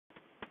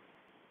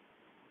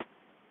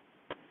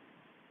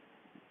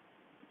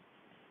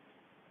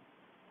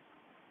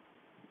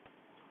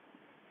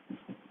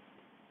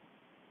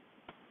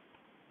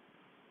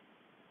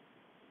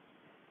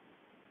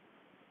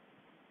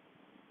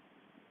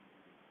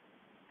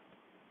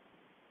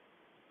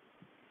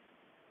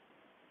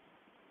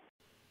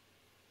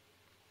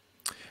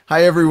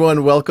Hi,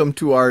 everyone. Welcome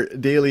to our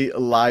daily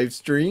live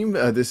stream.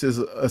 This is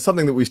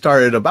something that we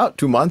started about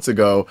 2 months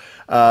ago,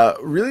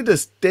 really to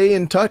stay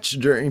in touch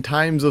during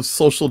times of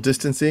social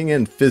distancing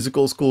and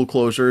physical school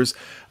closures.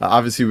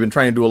 Obviously, we've been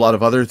trying to do a lot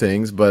of other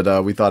things,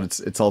 but we thought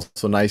it's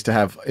also nice to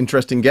have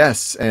interesting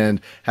guests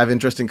and have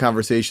interesting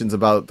conversations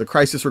about the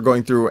crisis we're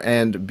going through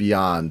and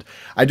beyond.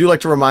 I do like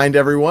to remind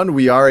everyone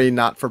we are a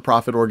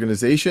not-for-profit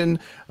organization.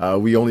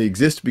 We only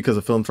exist because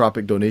of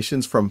philanthropic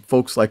donations from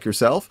folks like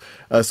yourself.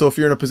 So if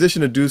you're in a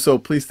position to do so,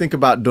 please think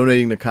about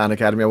donating to Khan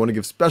Academy. I want to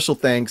give special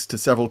thanks to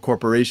several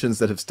corporations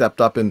that have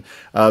stepped up in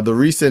the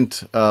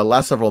recent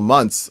last several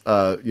months.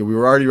 We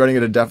were already running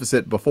at a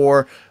deficit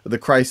before the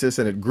crisis,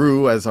 and it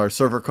grew as our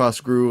server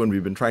costs grew, and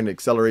we've been trying to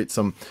accelerate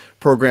some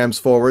programs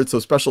forward. So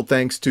special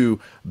thanks to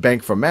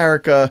Bank of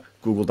America,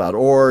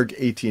 Google.org,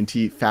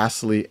 AT&T,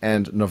 Fastly,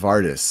 and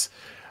Novartis.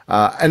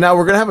 And now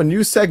we're going to have a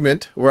new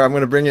segment where I'm going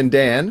to bring in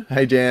Dan.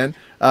 Hi, Dan,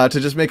 to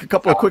just make a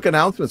couple of quick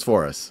announcements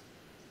for us.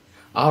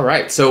 All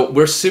right, so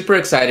we're super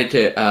excited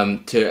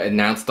to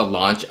announce the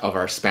launch of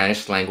our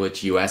Spanish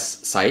language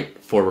US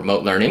site for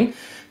remote learning,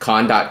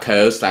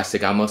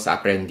 khan.co/sigamos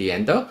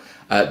aprendiendo.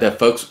 The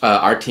folks,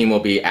 our team will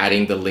be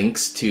adding the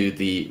links to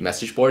the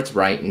message boards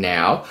right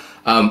now.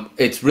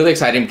 It's really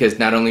exciting because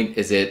not only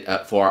is it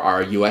for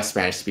our US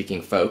Spanish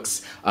speaking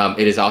folks,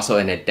 it is also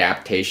an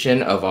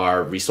adaptation of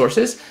our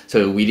resources.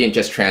 So we didn't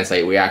just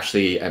translate, we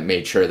actually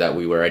made sure that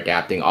we were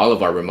adapting all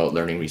of our remote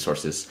learning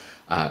resources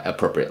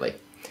appropriately.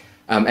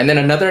 And then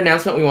another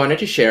announcement we wanted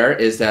to share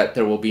is that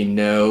there will be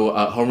no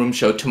homeroom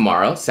show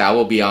tomorrow. Sal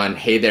will be on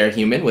Hey There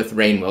Human with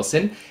Rainn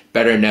Wilson,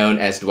 better known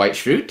as Dwight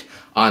Schrute,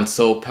 on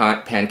Soul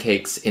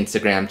Pancake's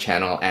Instagram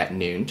channel at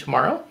noon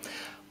tomorrow.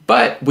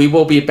 But we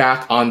will be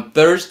back on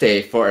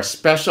Thursday for a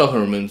special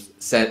homeroom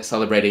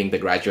celebrating the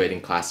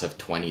graduating class of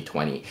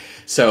 2020.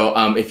 So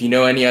if you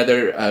know any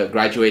other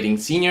graduating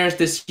seniors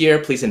this year,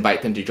 please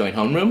invite them to join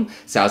homeroom.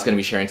 Sal's going to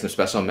be sharing some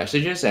special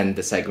messages, and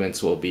the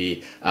segments will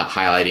be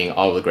highlighting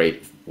all the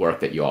great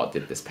work that you all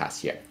did this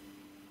past year.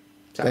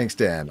 So. Thanks,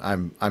 Dan.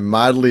 I'm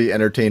mildly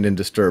entertained and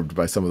disturbed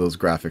by some of those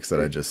graphics that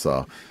I just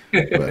saw.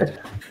 But,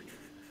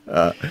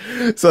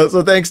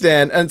 so thanks,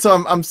 Dan. And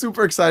so I'm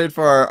super excited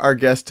for our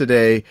guest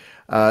today,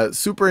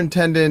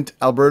 Superintendent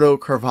Alberto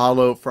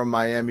Carvalho from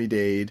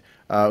Miami-Dade,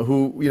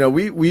 who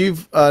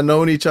we've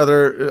known each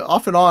other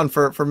off and on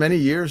for many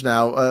years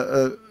now.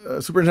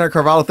 Superintendent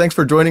Carvalho, thanks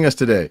for joining us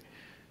today.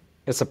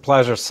 It's a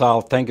pleasure,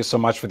 Sal. Thank you so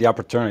much for the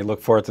opportunity.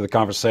 Look forward to the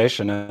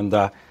conversation,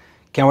 and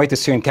can't wait to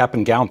see you in cap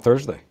and gown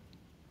Thursday.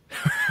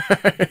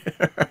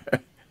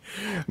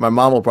 My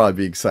mom will probably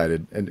be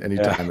excited, and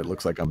anytime it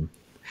looks like I'm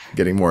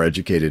getting more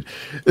educated.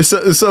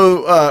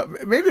 So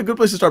maybe a good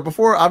place to start.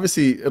 Before,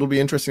 obviously, it'll be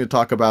interesting to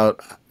talk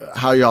about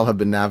how y'all have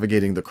been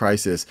navigating the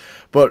crisis.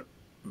 But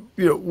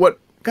what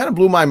kind of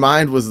blew my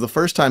mind was the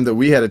first time that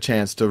we had a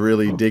chance to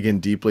really dig in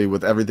deeply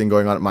with everything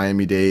going on at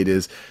Miami-Dade.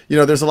 Is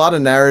there's a lot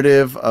of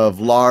narrative of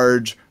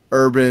large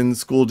urban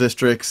school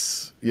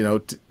districts.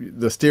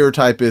 The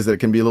stereotype is that it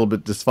can be a little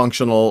bit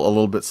dysfunctional, a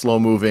little bit slow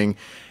moving.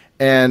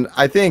 And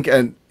I think,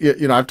 and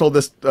I've told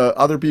this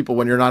other people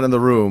when you're not in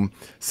the room,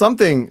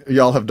 something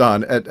y'all have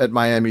done at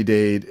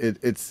Miami-Dade,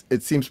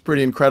 it seems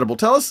pretty incredible.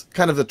 Tell us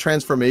kind of the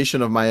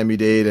transformation of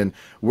Miami-Dade and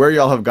where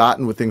y'all have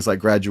gotten with things like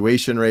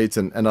graduation rates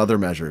and other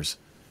measures.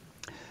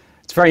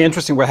 It's very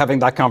interesting we're having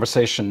that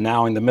conversation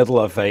now in the middle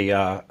of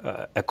a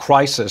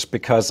crisis,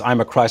 because I'm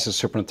a crisis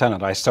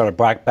superintendent. I started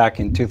back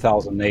in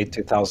 2008,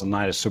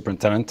 2009 as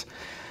superintendent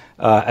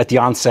at the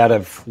onset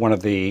of one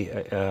of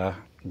the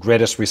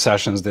greatest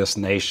recessions this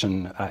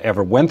nation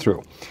ever went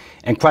through.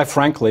 And quite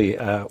frankly,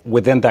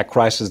 within that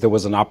crisis, there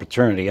was an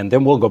opportunity. And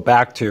then we'll go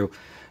back to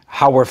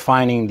how we're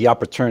finding the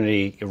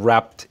opportunity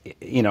wrapped,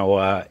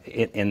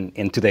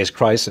 in today's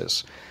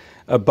crisis.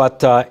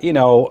 But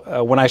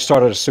when I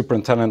started as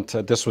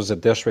superintendent, this was a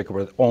district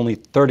where only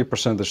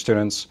 30% of the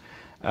students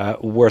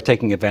were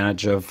taking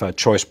advantage of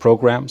choice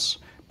programs,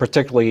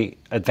 particularly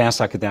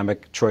advanced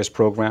academic choice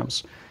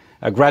programs.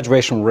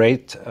 Graduation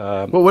rate.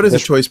 Well, what is a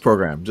choice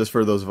program, just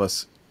for those of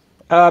us?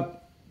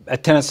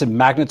 Attendance in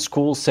magnet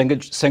schools,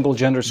 single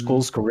gender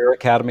schools, career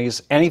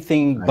academies,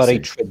 anything but a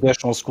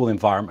traditional school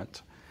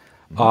environment.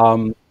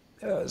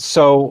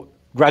 So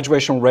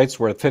graduation rates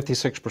were at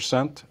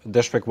 56%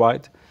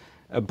 district-wide.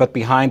 But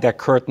behind that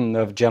curtain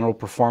of general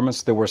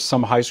performance, there were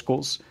some high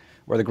schools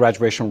where the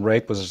graduation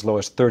rate was as low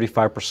as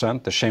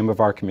 35%, the shame of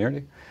our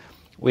community.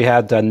 We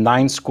had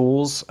 9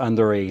 schools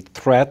under a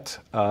threat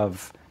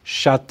of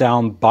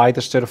shutdown by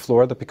the state of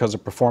Florida because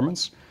of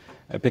performance,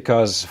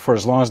 because for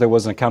as long as there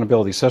was an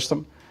accountability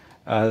system,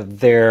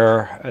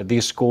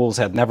 these schools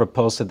had never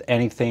posted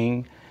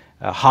anything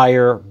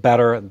higher,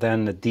 better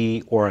than a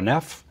D or an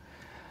F.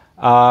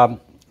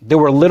 There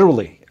were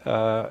literally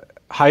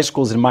high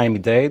schools in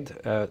Miami-Dade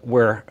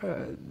where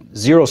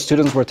 0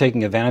 students were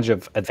taking advantage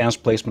of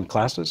advanced placement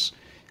classes,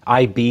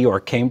 IB or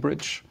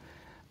Cambridge,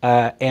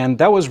 and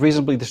that was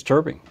reasonably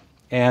disturbing.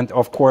 And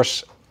of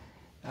course,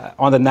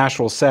 on the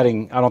national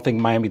setting, I don't think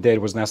Miami-Dade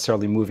was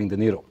necessarily moving the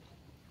needle.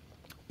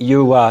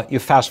 You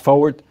fast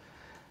forward,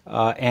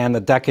 and a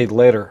decade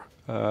later,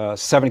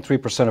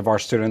 73% of our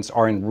students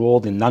are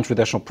enrolled in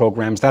non-traditional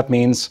programs. That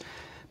means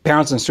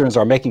parents and students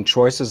are making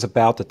choices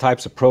about the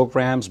types of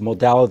programs,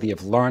 modality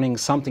of learning,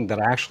 something that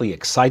actually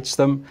excites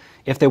them.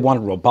 If they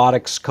want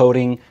robotics,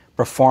 coding,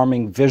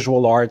 performing,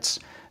 visual arts,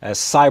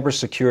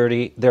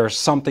 cybersecurity, there's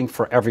something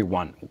for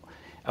everyone.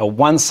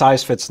 One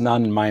size fits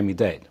none in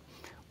Miami-Dade.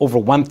 Over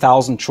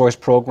 1,000 choice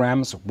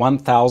programs,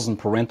 1,000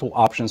 parental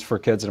options for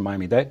kids in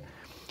Miami-Dade.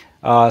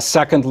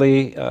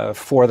 Secondly,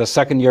 for the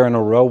second year in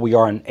a row, we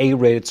are an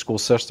A-rated school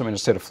system in the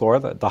state of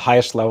Florida, the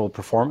highest level of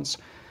performance.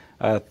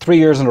 3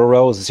 years in a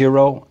row,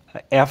 0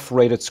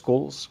 F-rated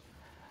schools.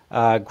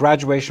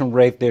 Graduation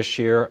rate this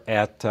year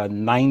at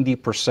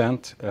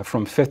 90%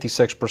 from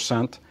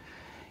 56%.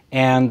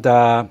 And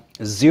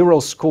 0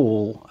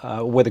 school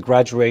with a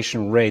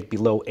graduation rate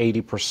below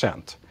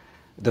 80%.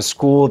 The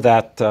school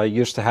that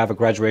used to have a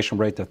graduation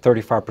rate of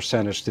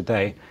 35% is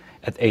today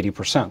at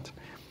 80%.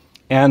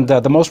 And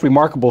the most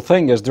remarkable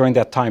thing is during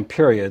that time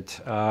period,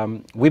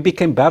 we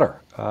became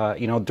better.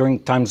 During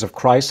times of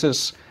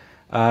crisis,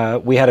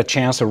 we had a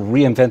chance of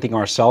reinventing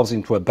ourselves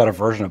into a better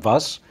version of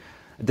us,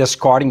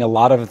 discarding a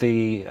lot of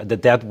the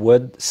dead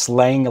wood,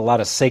 slaying a lot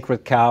of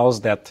sacred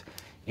cows that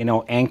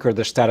anchor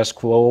the status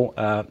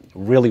quo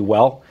really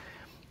well.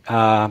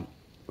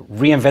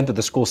 Reinvented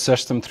the school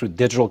system through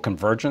digital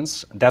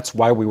convergence. That's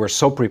why we were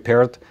so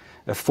prepared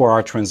for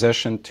our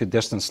transition to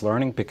distance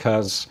learning,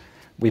 because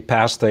we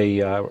passed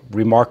a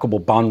remarkable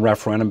bond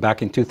referendum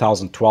back in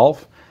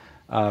 2012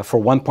 for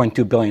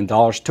 $1.2 billion,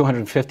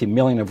 $250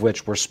 million of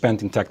which were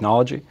spent in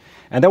technology.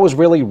 And that was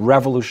really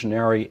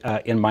revolutionary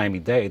in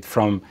Miami-Dade,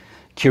 from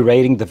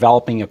curating,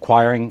 developing,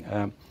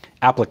 acquiring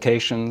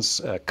applications,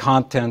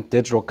 content,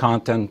 digital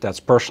content that's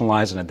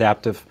personalized and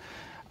adaptive,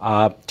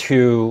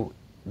 to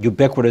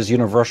ubiquitous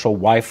universal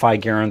Wi-Fi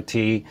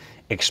guarantee,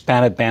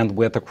 expanded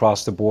bandwidth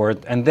across the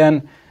board, and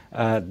then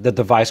the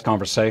device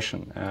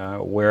conversation,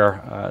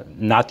 where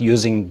not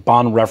using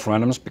bond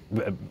referendums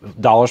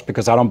dollars,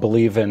 because I don't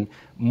believe in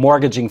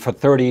mortgaging for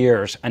 30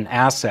 years an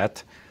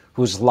asset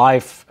whose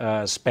life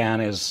span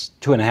is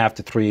 2.5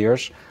 to 3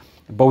 years,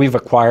 but we've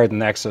acquired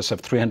in excess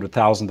of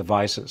 300,000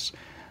 devices.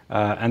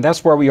 And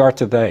that's where we are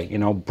today.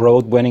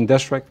 Broad winning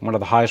district, one of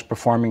the highest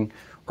performing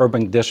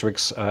urban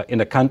districts in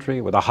the country,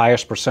 with the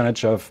highest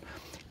percentage of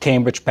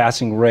Cambridge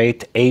passing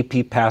rate,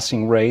 AP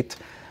passing rate.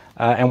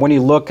 And when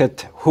you look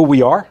at who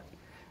we are,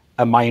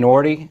 a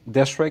minority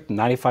district,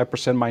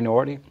 95%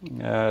 minority,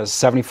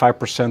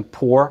 75%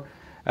 poor,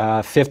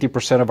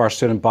 50% of our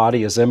student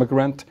body is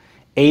immigrant,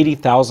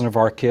 80,000 of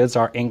our kids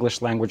are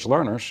English language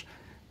learners.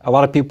 A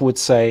lot of people would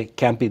say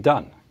can't be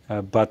done.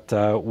 But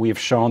we've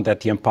shown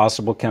that the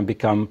impossible can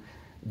become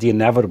the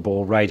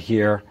inevitable right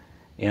here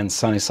in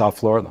sunny South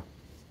Florida.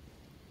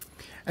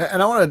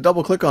 And I want to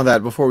double click on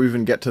that before we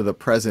even get to the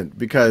present,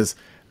 because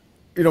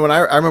when I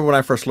remember when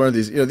I first learned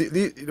these,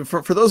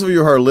 for those of you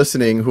who are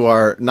listening who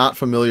are not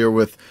familiar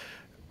with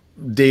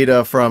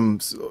data from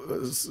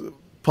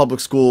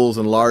public schools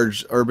and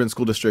large urban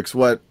school districts,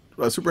 what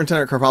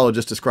Superintendent Carvalho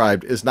just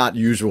described is not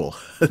usual.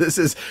 This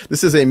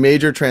is a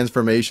major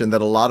transformation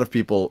that a lot of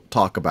people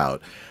talk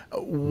about.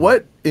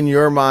 What, in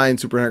your mind,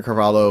 Superintendent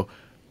Carvalho,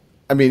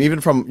 I mean,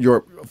 even from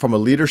a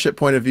leadership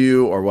point of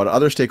view, or what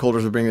other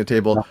stakeholders are bringing to the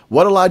table,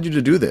 what allowed you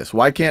to do this?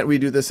 Why can't we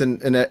do this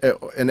in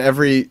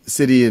every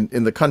city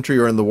in the country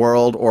or in the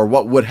world? Or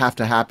what would have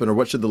to happen, or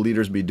what should the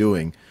leaders be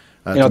doing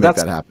to make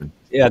that happen?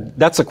 Yeah,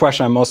 that's a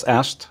question I'm most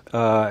asked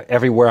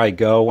everywhere I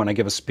go, when I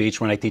give a speech,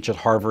 when I teach at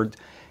Harvard.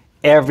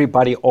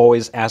 Everybody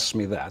always asks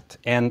me that.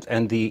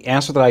 And the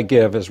answer that I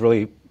give is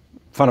really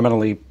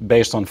fundamentally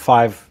based on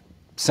 5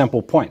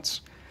 simple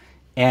points.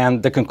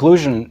 And the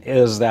conclusion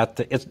is that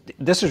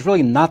this is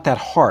really not that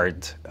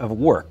hard of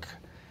work.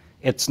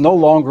 It's no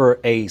longer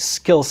a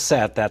skill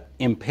set that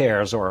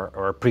impairs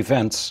or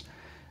prevents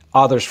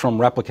others from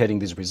replicating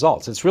these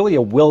results. It's really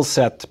a will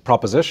set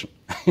proposition.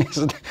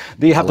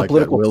 Do you have the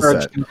political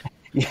courage?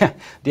 Yeah.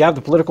 Do you have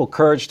the political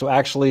courage to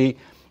actually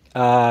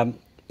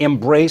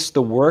embrace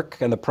the work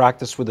and the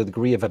practice with a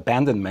degree of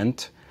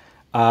abandonment,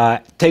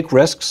 take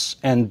risks,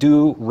 and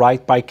do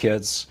right by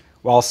kids,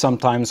 while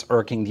sometimes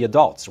irking the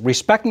adults,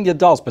 respecting the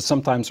adults, but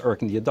sometimes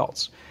irking the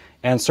adults.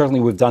 And certainly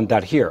we've done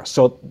that here.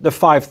 So the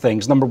 5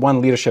 things. Number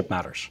 1, leadership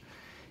matters.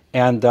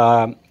 And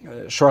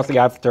shortly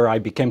after I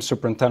became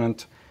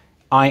superintendent,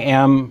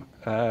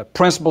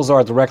 principals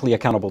are directly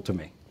accountable to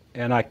me.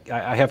 And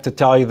I have to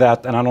tell you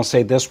that, and I don't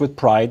say this with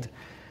pride,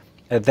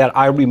 that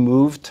I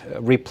removed,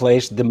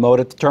 replaced,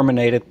 demoted,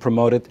 terminated,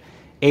 promoted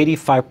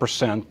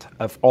 85%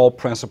 of all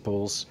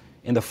principals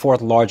in the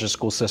 4th largest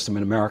school system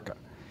in America.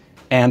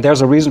 And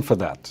there's a reason for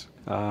that.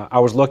 I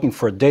was looking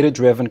for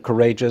data-driven,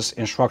 courageous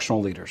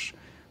instructional leaders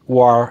who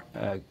are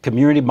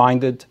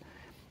community-minded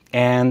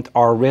and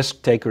are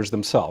risk takers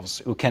themselves,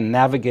 who can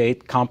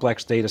navigate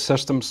complex data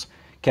systems,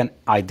 can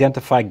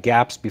identify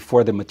gaps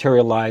before they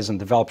materialize, and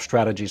develop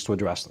strategies to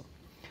address them.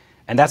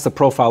 And that's the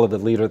profile of the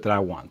leader that I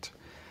want.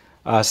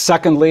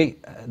 Secondly,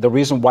 the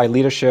reason why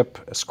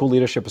school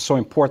leadership is so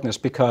important is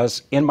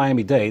because in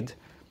Miami-Dade,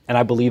 and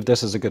I believe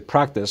this is a good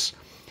practice,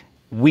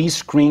 we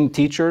screen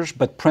teachers,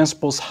 but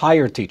principals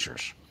hire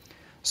teachers.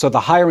 So the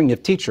hiring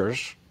of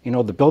teachers,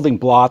 the building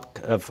block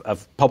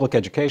of public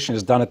education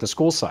is done at the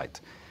school site.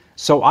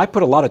 So I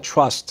put a lot of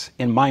trust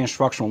in my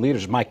instructional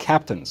leaders, my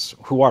captains,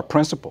 who are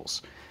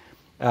principals.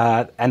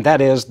 And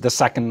that is the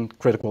second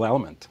critical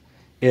element,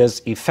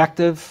 is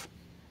effective,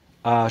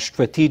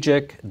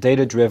 strategic,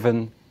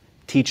 data-driven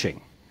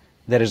teaching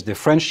that is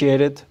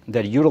differentiated,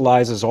 that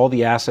utilizes all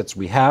the assets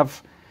we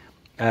have,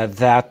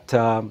 that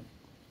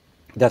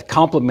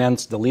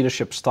complements the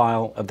leadership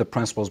style of the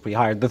principals we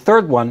hired. The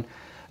third one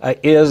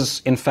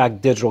is, in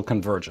fact, digital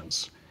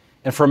convergence.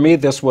 And for me,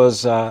 this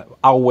was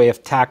our way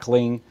of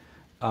tackling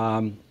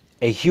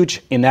a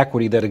huge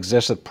inequity that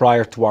existed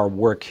prior to our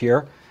work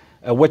here,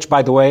 which,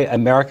 by the way,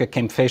 America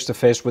came face to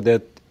face with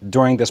it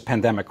during this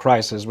pandemic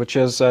crisis, which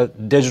is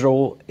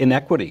digital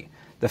inequity.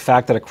 The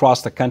fact that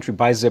across the country,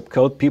 by zip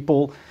code,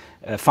 people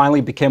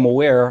finally became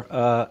aware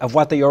of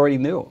what they already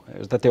knew,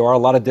 is that there are a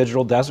lot of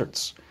digital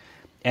deserts.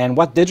 And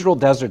what digital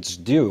deserts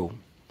do,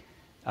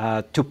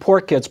 to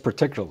poor kids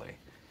particularly,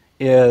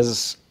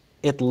 is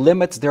it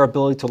limits their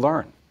ability to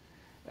learn.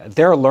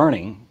 Their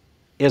learning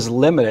is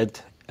limited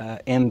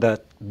in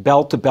the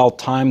bell-to-bell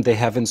time they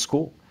have in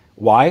school.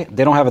 Why?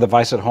 They don't have a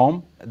device at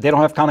home. They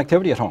don't have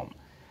connectivity at home.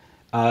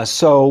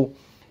 So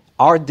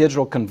our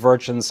digital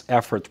convergence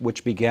effort,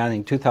 which began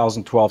in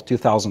 2012,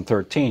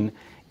 2013,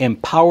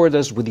 empowered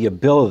us with the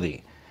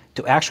ability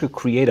to actually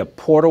create a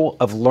portal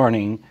of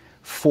learning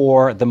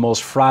for the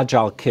most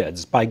fragile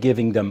kids by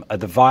giving them a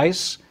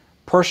device,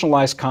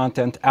 personalized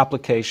content,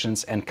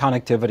 applications, and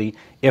connectivity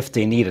if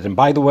they need it. And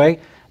by the way,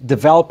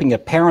 developing a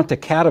parent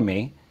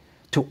academy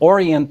to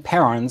orient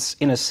parents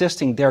in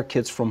assisting their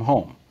kids from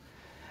home.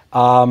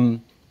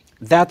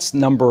 That's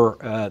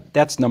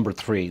number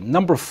three.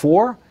 Number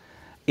four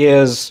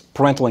is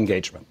parental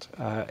engagement.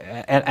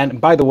 And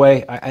by the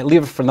way, I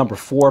leave it for number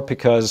four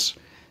because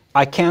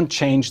I can't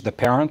change the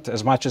parent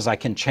as much as I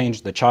can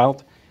change the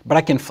child, but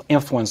I can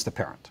influence the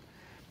parent.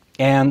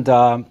 And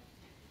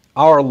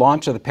our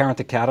launch of the Parent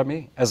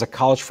Academy as a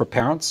college for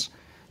parents,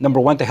 number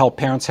one, to help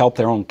parents help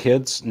their own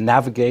kids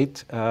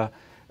navigate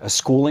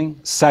schooling.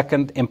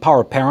 Second,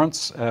 empower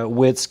parents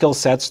with skill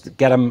sets to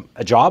get them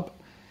a job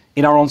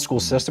in our own school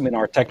system, in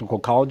our technical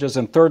colleges.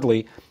 And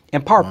thirdly,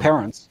 empower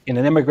parents in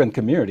an immigrant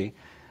community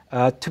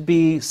to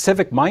be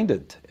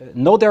civic-minded,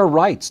 know their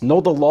rights,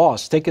 know the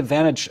laws, take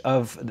advantage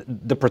of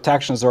the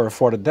protections that are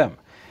afforded them.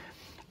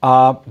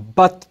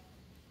 But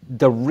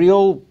the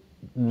real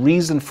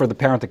reason for the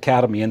Parent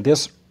Academy, and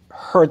this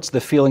hurts the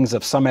feelings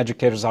of some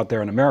educators out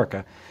there in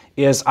America,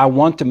 is I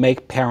want to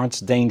make parents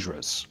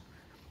dangerous.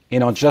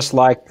 Just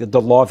like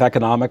the law of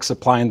economics,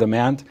 supply and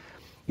demand,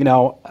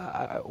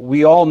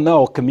 we all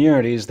know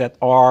communities that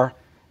are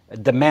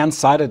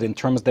demand-sided in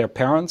terms of their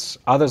parents,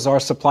 others are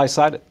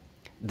supply-sided.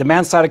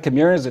 Demand-sided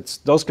communities, it's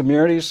those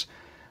communities,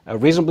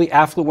 reasonably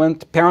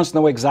affluent, parents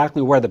know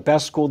exactly where the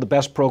best school, the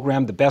best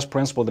program, the best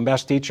principal, the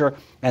best teacher,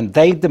 and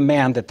they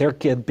demand that their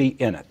kid be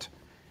in it.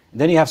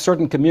 And then you have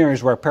certain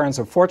communities where parents,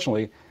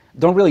 unfortunately,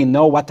 don't really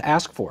know what to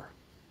ask for.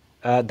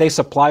 They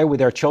supply with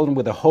their children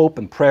with a hope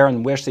and prayer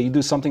and wish that you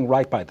do something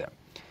right by them.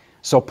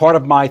 So part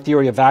of my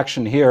theory of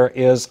action here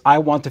is I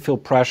want to feel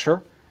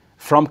pressure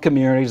from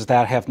communities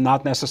that have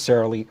not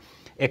necessarily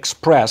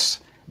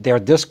expressed their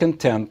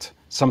discontent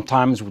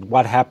sometimes with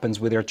what happens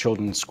with their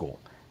children in school.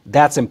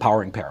 That's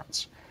empowering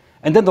parents.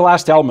 And then the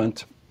last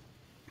element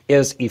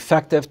is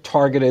effective,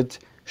 targeted,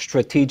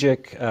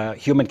 strategic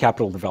human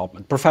capital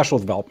development, professional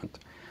development,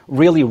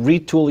 really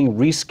retooling,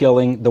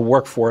 reskilling the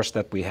workforce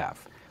that we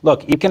have.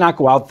 Look, you cannot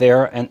go out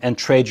there and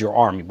trade your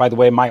army. By the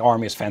way, my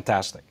army is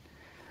fantastic.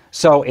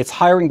 So it's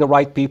hiring the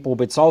right people,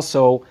 but it's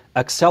also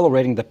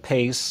accelerating the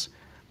pace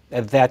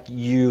that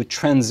you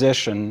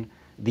transition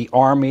the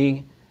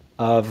army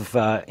of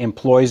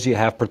employees you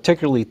have,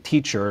 particularly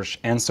teachers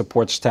and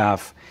support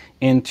staff,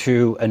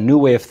 into a new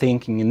way of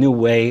thinking, a new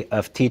way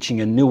of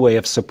teaching, a new way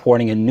of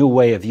supporting, a new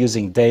way of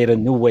using data, a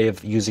new way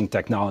of using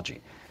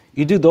technology.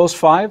 You do those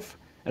five,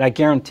 and I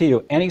guarantee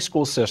you any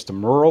school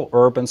system, rural,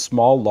 urban,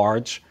 small,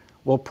 large,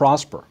 will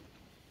prosper.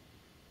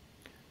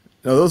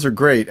 No, those are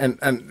great, and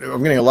I'm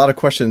getting a lot of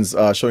questions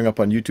showing up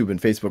on YouTube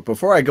and Facebook.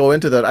 Before I go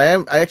into that,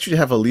 I actually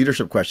have a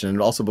leadership question,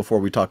 and also before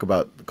we talk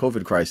about the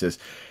COVID crisis.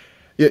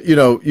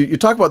 You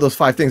talk about those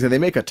five things, and they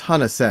make a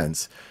ton of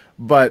sense.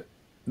 But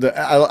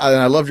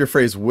I love your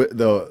phrase,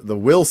 the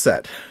will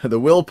set, the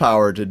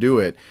willpower to do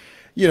it.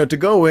 To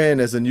go in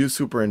as a new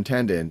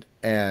superintendent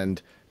and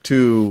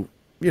to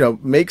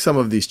make some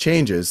of these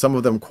changes, some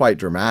of them quite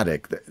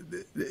dramatic.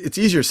 It's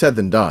easier said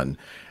than done.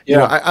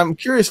 Yeah. I'm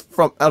curious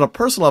from at a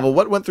personal level,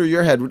 what went through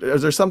your head?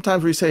 Is there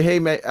sometimes where you say, "Hey,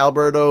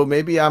 Alberto,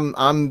 maybe I'm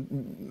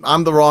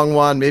the wrong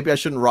one. Maybe I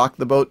shouldn't rock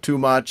the boat too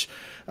much.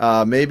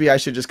 Maybe I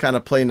should just kind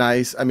of play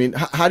nice." I mean,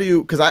 how do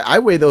you? Because I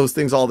weigh those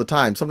things all the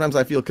time. Sometimes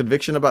I feel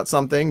conviction about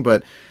something,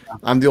 but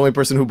I'm the only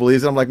person who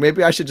believes it. I'm like,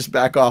 maybe I should just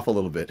back off a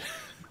little bit.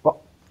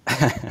 Well,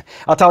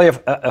 I'll tell you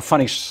a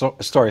funny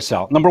story,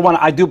 Sal. Number one,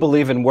 I do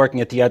believe in working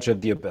at the edge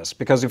of the abyss,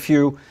 because if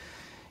you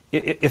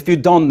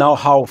don't know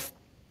how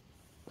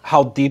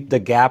how deep the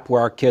gap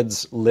where our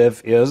kids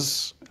live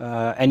is,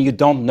 and you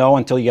don't know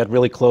until you get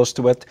really close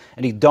to it,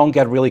 and you don't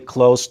get really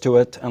close to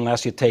it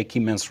unless you take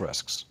immense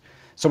risks.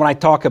 So when I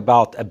talk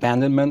about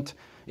abandonment,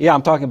 yeah,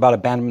 I'm talking about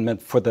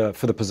abandonment for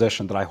the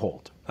position that I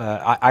hold.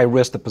 I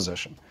risk the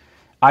position.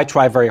 I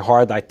try very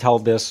hard, I tell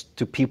this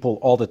to people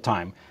all the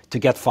time, to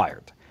get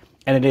fired.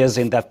 And it is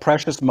in that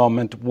precious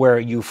moment where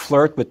you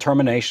flirt with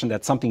termination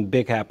that something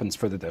big happens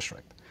for the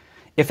district.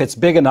 If it's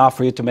big enough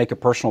for you to make a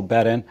personal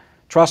bet in,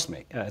 trust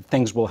me,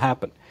 things will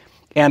happen.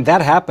 And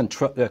that happened,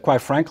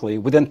 quite frankly,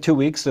 within 2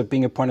 weeks of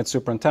being appointed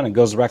superintendent. It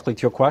goes directly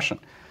to your question.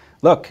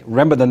 Look,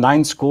 remember the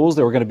 9 schools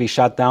that were going to be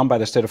shut down by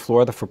the state of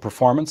Florida for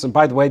performance? And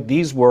by the way,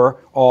 these were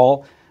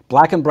all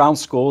black and brown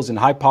schools in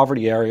high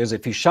poverty areas.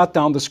 If you shut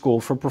down the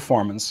school for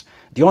performance,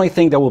 the only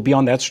thing that will be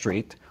on that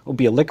street will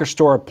be a liquor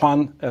store, a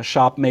pawn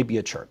shop, maybe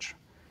a church.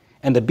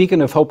 And the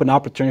beacon of hope and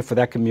opportunity for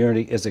that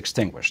community is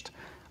extinguished.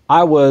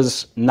 I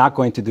was not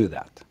going to do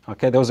that.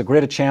 Okay, there was a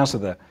greater chance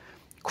of the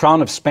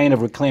crown of Spain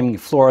of reclaiming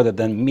Florida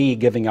than me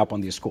giving up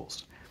on these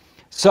schools.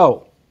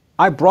 So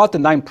I brought the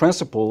 9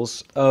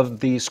 principals of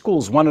the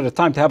schools one at a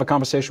time to have a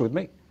conversation with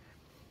me.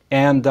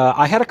 And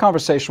I had a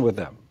conversation with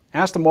them,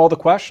 asked them all the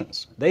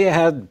questions. They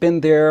had been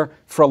there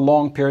for a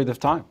long period of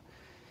time.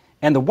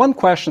 And the one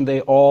question they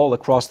all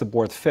across the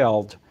board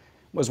failed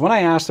was when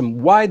I asked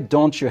them, why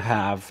don't you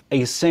have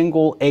a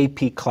single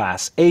AP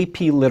class,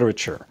 AP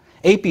literature,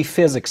 AP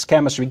physics,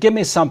 chemistry, give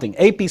me something,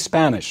 AP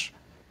Spanish.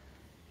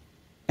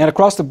 And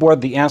across the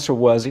board, the answer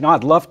was,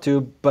 I'd love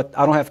to, but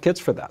I don't have kids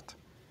for that.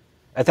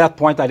 At that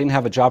point, I didn't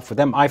have a job for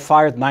them. I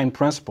fired 9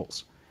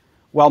 principals.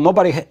 Well,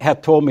 nobody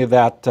had told me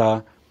that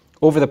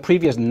over the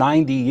previous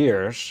 90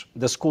 years,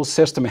 the school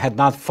system had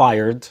not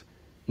fired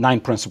 9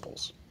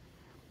 principals.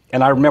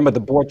 And I remember the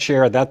board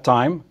chair at that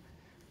time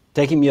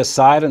taking me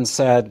aside and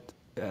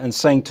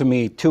saying to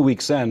me 2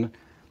 weeks in,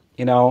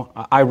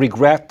 I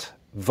regret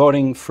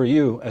voting for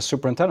you as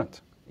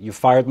superintendent. You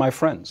fired my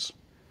friends.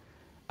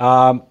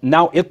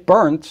 Now it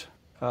burned,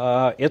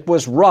 it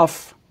was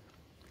rough,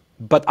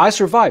 but I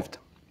survived.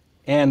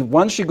 And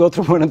once you go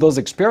through one of those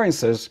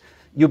experiences,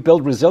 you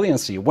build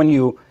resiliency. When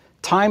you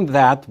time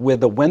that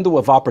with a window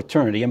of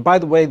opportunity, and by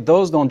the way,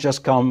 those don't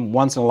just come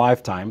once in a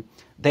lifetime,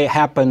 they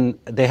happen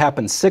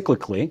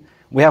cyclically.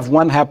 We have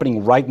one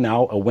happening right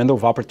now, a window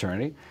of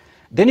opportunity.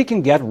 Then you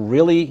can get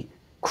really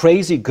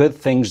crazy good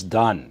things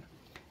done,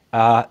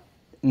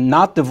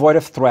 not devoid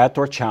of threat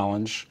or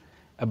challenge.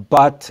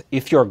 But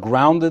if you're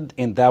grounded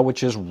in that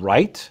which is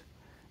right,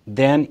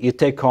 then you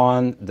take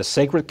on the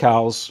sacred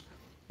cows,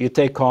 you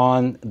take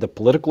on the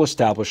political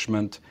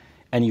establishment,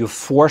 and you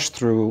force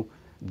through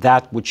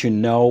that which you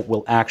know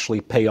will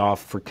actually pay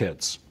off for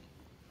kids.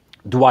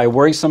 Do I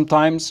worry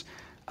sometimes?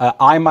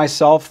 I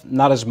myself,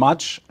 not as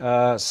much.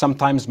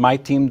 Sometimes my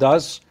team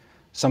does.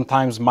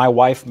 Sometimes my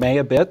wife may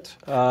a bit.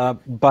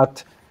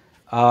 But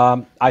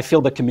I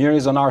feel the community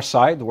is on our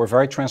side. We're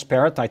very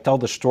transparent. I tell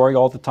the story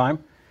all the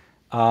time.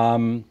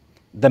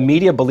 The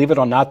media, believe it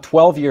or not,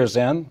 12 years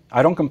in,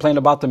 I don't complain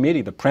about the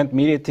media, the print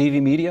media, TV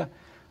media,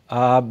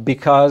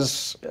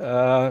 because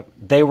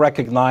they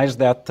recognize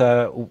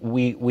that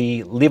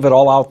we leave it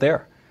all out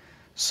there.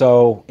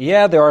 So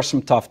yeah, there are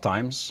some tough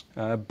times,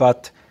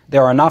 but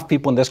there are enough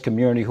people in this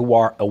community who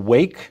are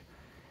awake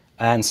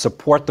and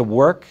support the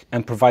work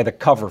and provide a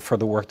cover for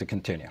the work to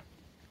continue.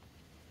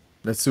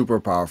 That's super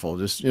powerful.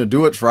 Just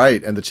do what's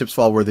right, and the chips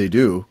fall where they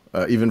do,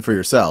 even for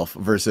yourself,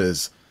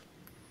 versus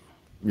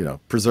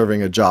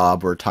preserving a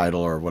job or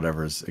title or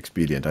whatever is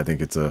expedient. I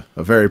think it's a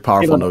very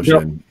powerful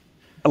notion.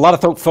 A lot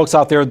of folks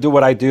out there do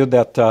what I do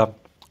that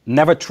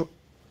never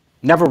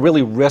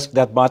really risk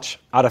that much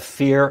out of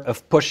fear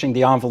of pushing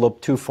the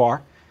envelope too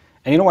far.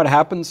 And you know what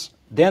happens?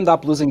 They end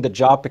up losing the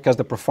job because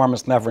the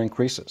performance never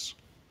increases.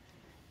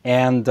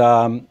 And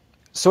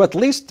so at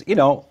least,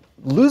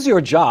 lose your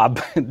job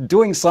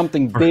doing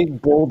something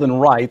big, bold, and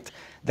right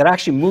that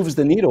actually moves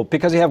the needle,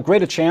 because you have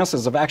greater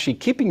chances of actually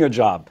keeping your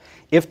job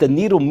if the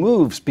needle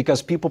moves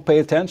because people pay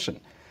attention.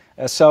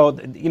 So,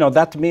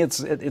 that to me,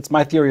 it's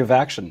my theory of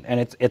action, and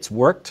it's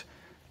worked.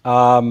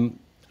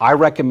 I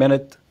recommend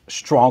it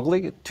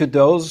strongly to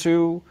those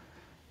who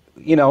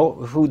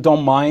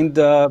don't mind,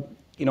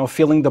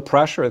 feeling the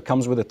pressure that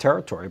comes with the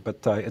territory,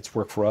 but it's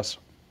worked for us.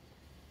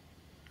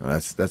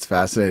 That's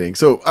fascinating.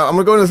 So I'm going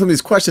to go into some of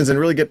these questions and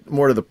really get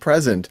more to the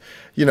present.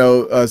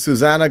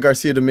 Susana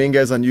Garcia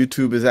Dominguez on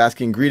YouTube is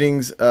asking,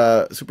 greetings,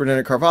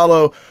 Superintendent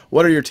Carvalho.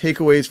 What are your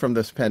takeaways from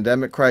this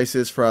pandemic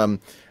crisis?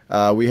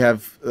 We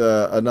have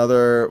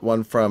another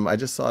one from, I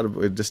just saw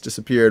it just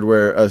disappeared,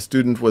 where a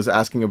student was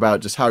asking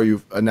about just how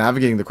you are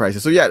navigating the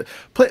crisis. So yeah,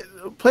 play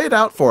it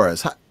out for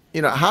us.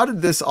 How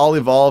did this all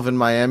evolve in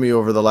Miami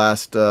over the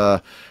last,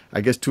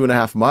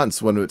 2.5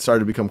 months when it started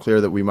to become clear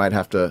that we might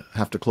have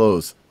to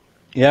close?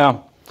 Yeah.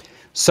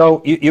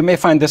 So you may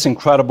find this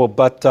incredible,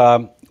 but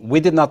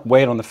we did not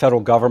wait on the federal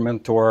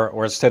government or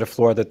the state of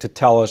Florida to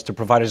tell us, to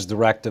provide us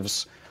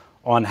directives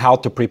on how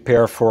to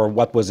prepare for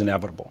what was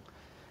inevitable.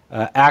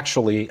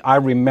 Actually, I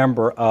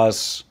remember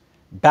us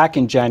back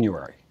in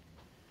January,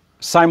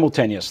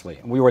 simultaneously,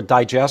 we were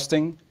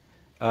digesting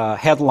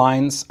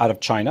headlines out of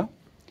China,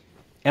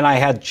 and I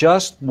had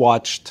just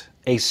watched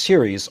a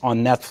series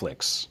on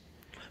Netflix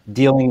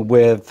dealing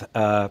with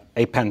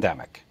a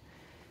pandemic.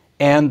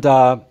 And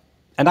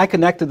I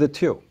connected the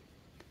two.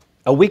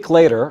 A week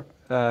later,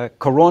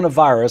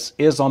 coronavirus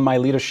is on my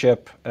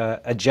leadership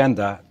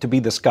agenda to be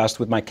discussed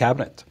with my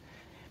cabinet.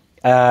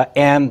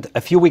 And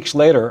a few weeks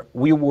later,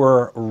 we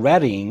were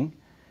readying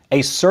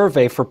a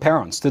survey for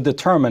parents to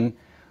determine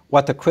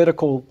what the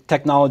critical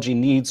technology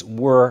needs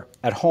were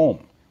at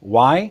home.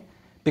 Why?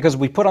 Because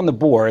we put on the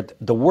board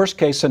the worst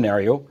case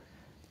scenario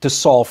to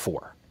solve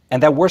for.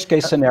 And that worst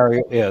case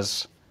scenario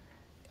is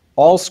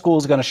all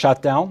schools going to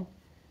shut down,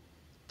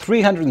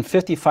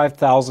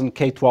 355,000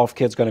 K-12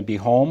 kids going to be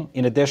home,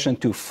 in addition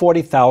to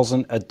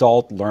 40,000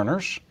 adult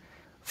learners,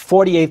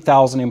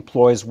 48,000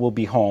 employees will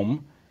be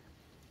home.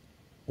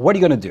 What are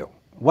you going to do?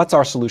 What's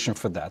our solution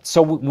for that?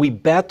 So we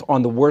bet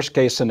on the worst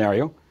case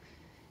scenario.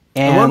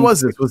 And when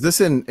was this? Was this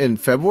in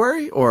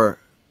February or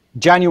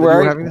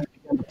January?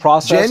 The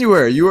process.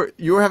 January.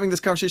 You were having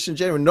this conversation in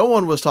January. No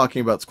one was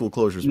talking about school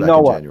closures back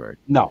in January.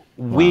 No.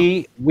 Wow.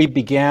 We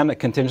began a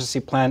contingency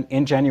plan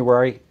in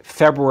January.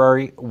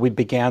 February, we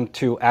began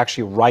to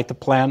actually write the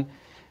plan.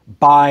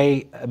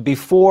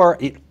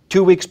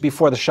 2 weeks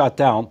before the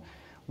shutdown,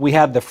 we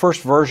had the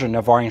first version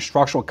of our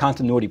instructional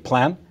continuity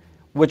plan,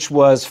 which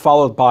was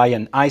followed by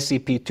an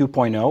ICP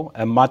 2.0,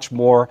 a much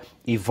more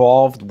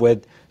evolved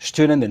with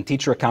student and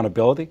teacher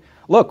accountability.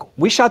 Look,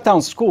 we shut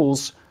down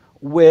schools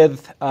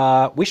with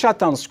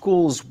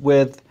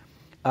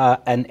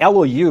an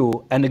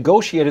LOU, a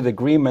negotiated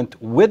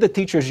agreement with the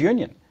teachers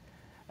union,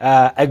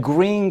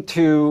 agreeing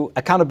to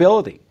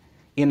accountability,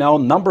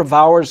 number of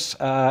hours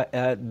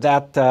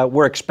that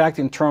we're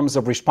expecting in terms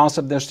of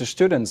responsiveness to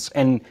students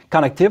and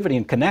connectivity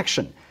and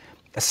connection.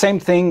 Same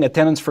thing,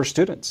 attendance for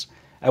students.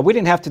 We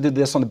didn't have to do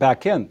this on the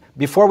back end.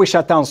 Before we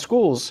shut down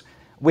schools,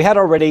 we had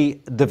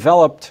already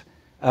developed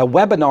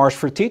webinars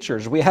for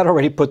teachers. We had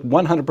already put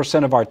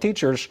 100% of our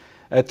teachers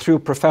through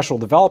professional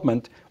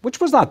development, which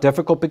was not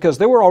difficult because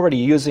they were already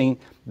using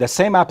the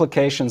same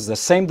applications, the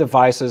same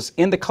devices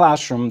in the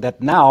classroom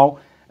that now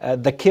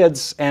the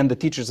kids and the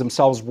teachers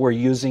themselves were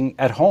using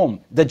at home.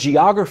 The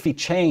geography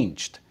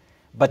changed,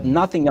 but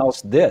nothing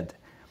else did.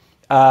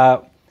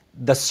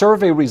 The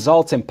survey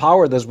results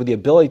empowered us with the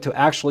ability to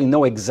actually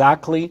know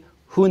exactly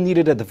who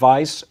needed a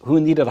device, who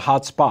needed a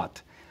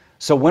hotspot.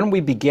 So when we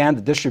began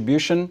the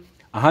distribution,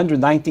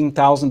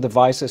 119,000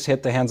 devices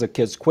hit the hands of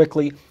kids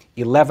quickly,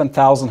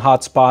 11,000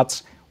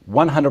 hotspots,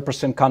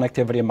 100%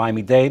 connectivity in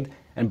Miami-Dade.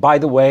 And by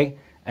the way,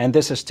 and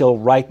this is still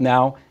right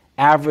now,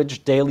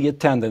 average daily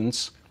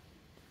attendance,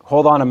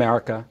 hold on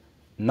America,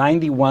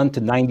 91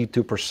 to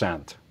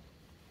 92%.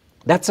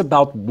 That's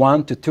about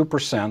 1 to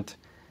 2%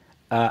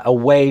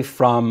 away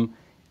from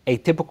a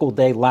typical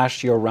day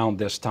last year around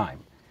this time.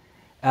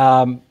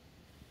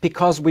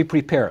 Because we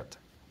prepared.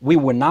 We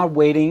were not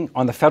waiting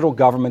on the federal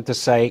government to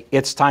say,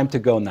 it's time to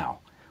go now.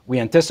 We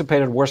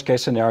anticipated worst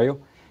case scenario,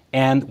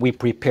 and we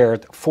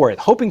prepared for it,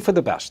 hoping for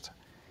the best.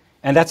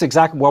 And that's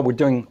exactly what we're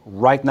doing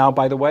right now,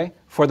 by the way,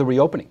 for the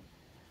reopening.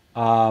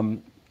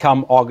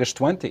 Come August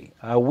 20.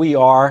 We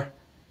are,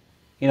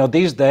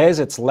 these days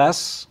it's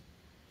less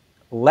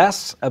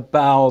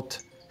about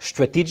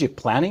strategic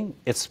planning.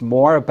 It's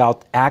more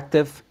about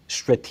active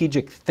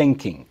strategic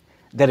thinking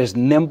that is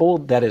nimble,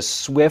 that is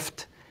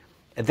swift,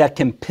 that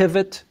can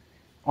pivot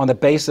on the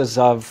basis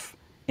of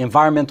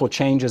environmental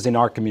changes in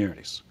our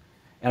communities.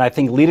 And I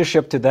think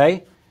leadership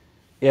today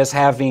is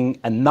having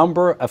a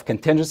number of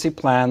contingency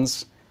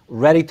plans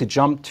ready to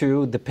jump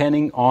to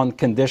depending on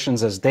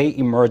conditions as they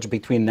emerge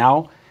between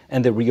now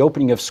and the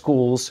reopening of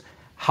schools,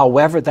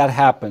 however that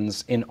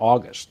happens in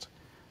August.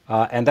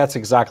 And that's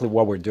exactly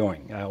what we're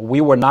doing.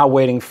 We were not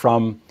waiting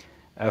from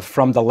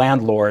the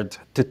landlord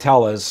to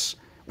tell us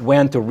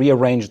when to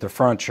rearrange the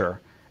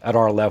furniture at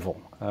our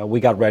level. We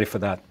got ready for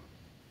that.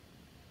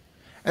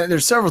 And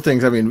there's several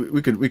things. I mean,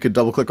 we could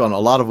double click on a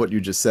lot of what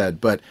you just said,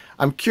 but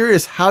I'm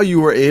curious how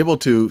you were able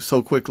to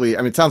so quickly. I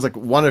mean, it sounds like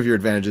one of your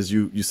advantages,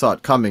 you saw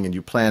it coming and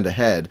you planned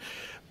ahead,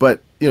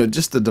 but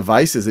just the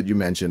devices that you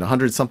mentioned,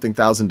 100-something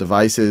thousand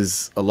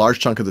devices, a large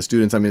chunk of the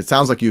students. I mean, it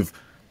sounds like you've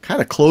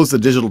kind of closed the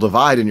digital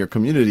divide in your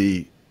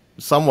community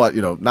somewhat,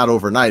 not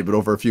overnight, but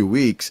over a few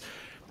weeks.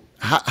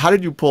 How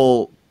did you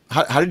pull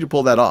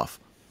that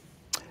off?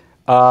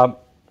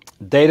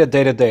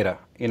 Data.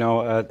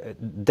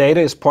 Data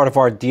is part of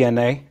our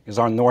DNA, is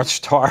our North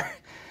Star.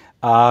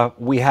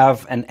 We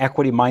have an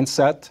equity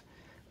mindset.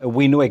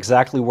 We knew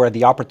exactly where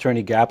the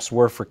opportunity gaps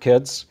were for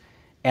kids,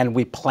 and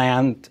we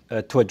planned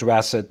to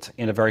address it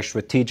in a very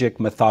strategic,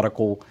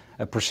 methodical,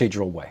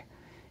 procedural way.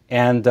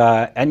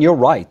 And you're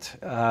right,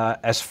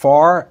 as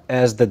far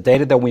as the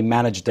data that we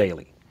manage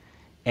daily,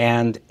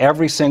 and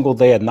every single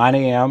day at 9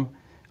 a.m.,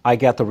 I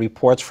get the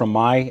reports from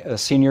my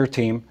senior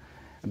team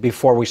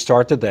before we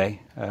start the day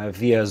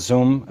via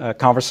Zoom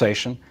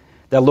conversation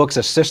that looks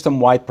at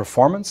system-wide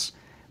performance,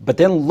 but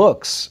then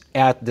looks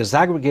at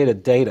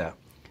disaggregated data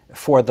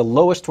for the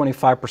lowest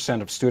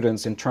 25% of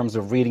students in terms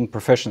of reading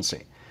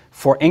proficiency,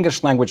 for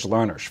English language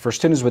learners, for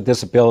students with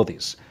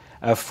disabilities,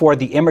 for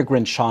the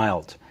immigrant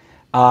child.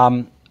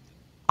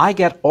 I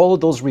get all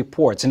of those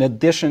reports in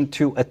addition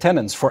to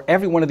attendance for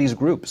every one of these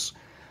groups.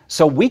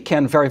 So we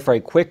can very, very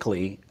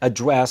quickly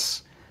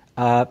address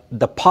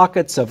the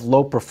pockets of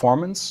low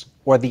performance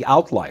or the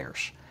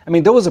outliers. I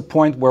mean, there was a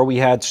point where we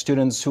had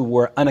students who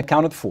were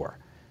unaccounted for.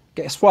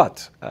 Guess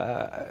what?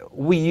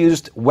 We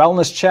used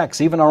wellness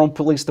checks, even our own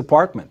police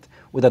department,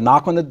 with a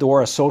knock on the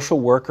door, a social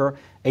worker,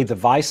 a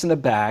device in a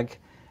bag,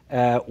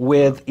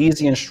 with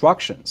easy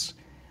instructions.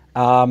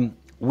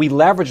 We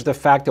leveraged the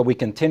fact that we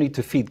continue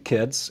to feed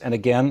kids, and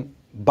again,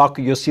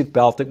 buckle your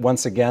seatbelt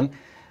once again.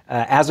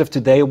 As of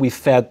today, we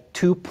fed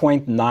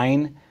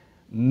 2.9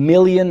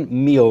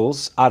 million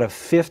meals out of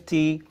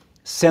 50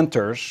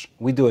 centers.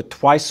 We do it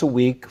twice a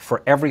week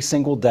for every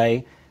single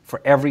day,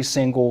 for every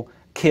single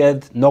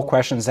kid, no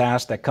questions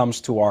asked, that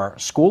comes to our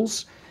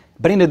schools.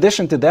 But in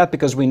addition to that,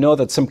 because we know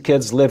that some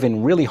kids live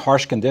in really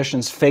harsh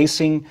conditions,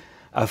 facing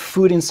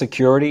food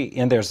insecurity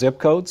in their zip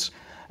codes,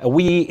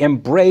 we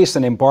embraced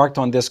and embarked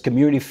on this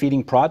community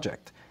feeding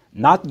project,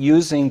 not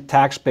using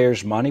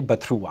taxpayers' money,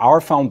 but through our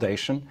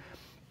foundation,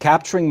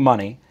 capturing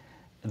money,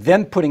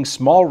 then putting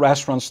small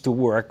restaurants to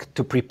work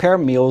to prepare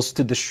meals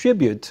to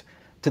distribute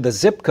to the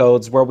zip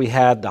codes where we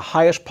had the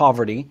highest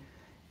poverty,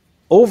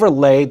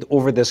 overlaid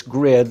over this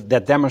grid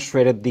that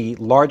demonstrated the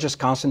largest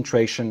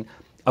concentration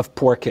of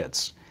poor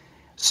kids.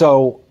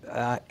 So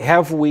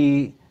have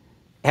we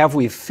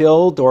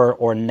filled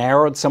or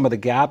narrowed some of the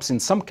gaps? In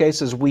some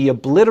cases, we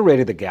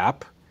obliterated the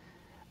gap.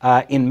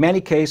 In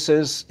many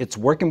cases, it's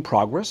work in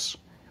progress.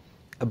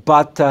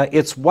 But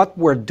it's what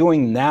we're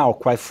doing now,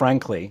 quite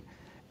frankly,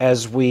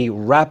 as we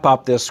wrap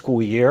up this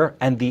school year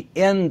and the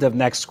end of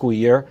next school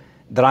year,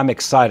 that I'm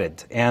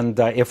excited. And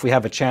if we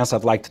have a chance,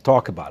 I'd like to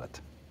talk about it.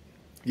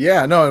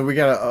 Yeah, no, and we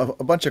got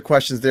a bunch of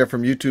questions there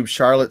from YouTube.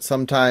 Charlotte,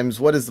 sometimes,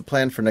 what is the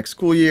plan for next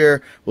school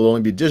year? Will it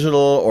only be digital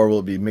or will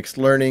it be mixed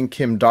learning?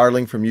 Kim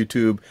Darling from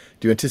YouTube,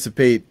 do you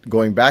anticipate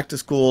going back to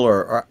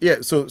school yeah,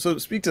 so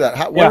speak to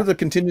that. What are the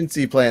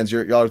contingency plans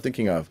y'all are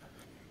thinking of?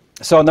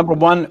 So number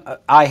one,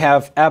 I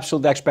have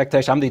absolute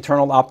expectation. I'm the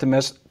eternal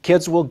optimist.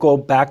 Kids will go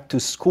back to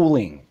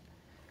schooling.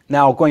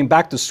 Now, going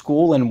back to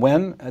school and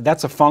when,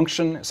 that's a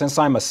function. Since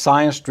I'm a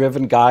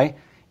science-driven guy,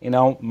 you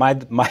know, my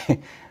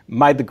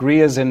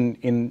degree is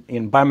in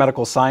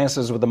biomedical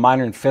sciences with a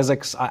minor in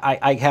physics.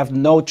 I have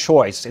no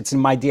choice. It's in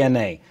my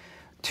DNA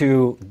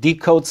to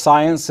decode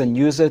science and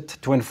use it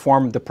to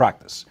inform the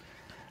practice.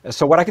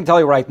 So what I can tell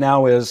you right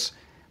now is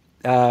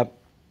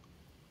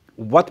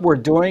what we're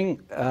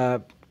doing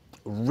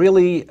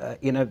really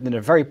in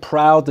a very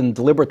proud and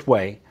deliberate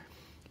way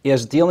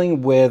is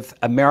dealing with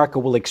America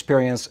will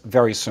experience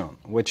very soon,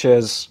 which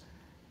is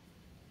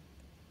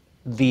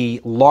the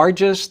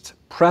largest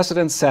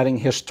precedent-setting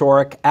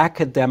historic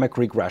academic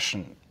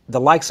regression, the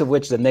likes of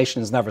which the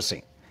nation has never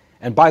seen.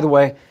 And by the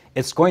way,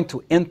 it's going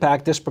to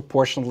impact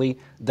disproportionately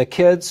the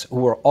kids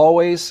who were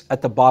always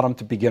at the bottom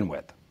to begin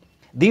with.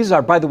 These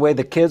are, by the way,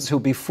 the kids who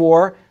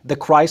before the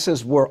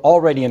crisis were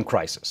already in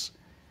crisis,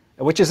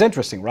 which is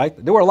interesting, right?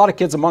 There were a lot of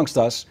kids amongst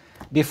us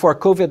before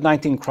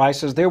COVID-19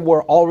 crisis. They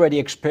were already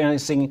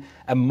experiencing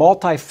a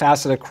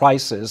multifaceted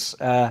crisis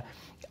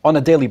on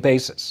a daily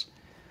basis.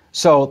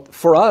 So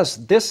for us,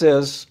 this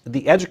is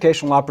the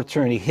educational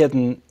opportunity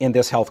hidden in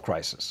this health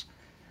crisis.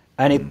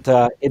 And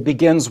it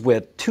begins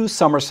with 2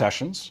 summer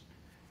sessions.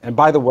 And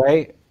by the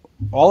way,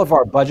 all of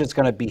our budget's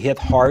going to be hit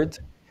hard,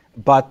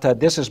 but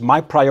this is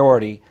my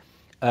priority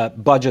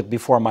budget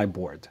before my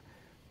board.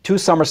 2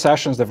 summer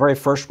sessions. The very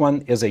first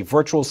one is a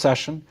virtual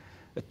session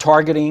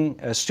targeting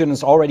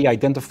students already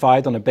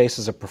identified on the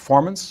basis of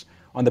performance,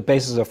 on the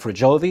basis of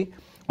fragility,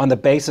 on the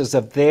basis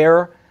of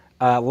their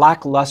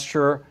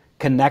lackluster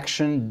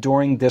connection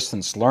during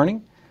distance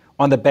learning,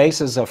 on the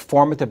basis of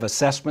formative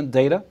assessment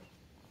data.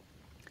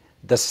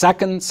 The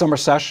second summer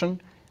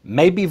session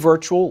may be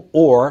virtual,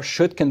 or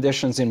should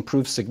conditions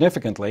improve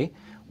significantly,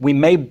 we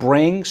may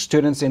bring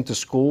students into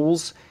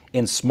schools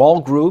in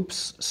small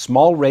groups,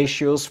 small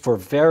ratios for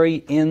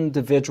very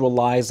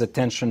individualized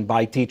attention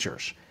by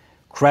teachers.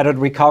 Credit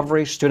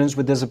recovery, students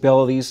with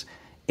disabilities,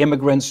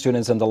 immigrant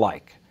students, and the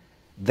like.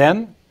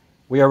 Then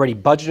we already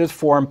budgeted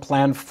for and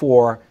planned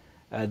for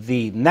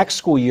the next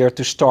school year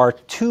to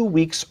start 2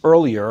 weeks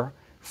earlier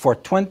for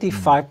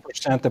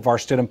 25% of our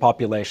student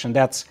population.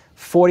 That's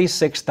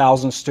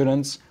 46,000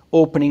 students,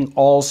 opening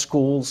all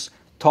schools,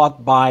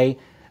 taught by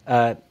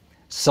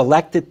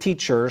selected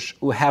teachers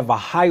who have a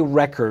high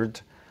record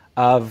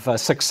of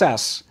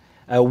success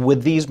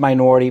with these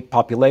minority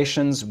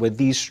populations, with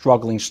these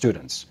struggling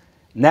students.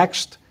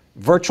 Next,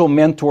 virtual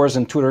mentors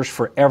and tutors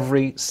for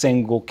every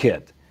single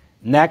kid.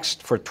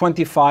 Next, for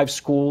 25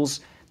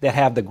 schools that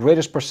have the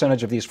greatest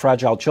percentage of these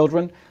fragile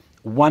children,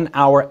 1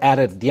 hour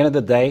added at the end of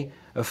the day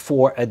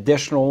for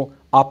additional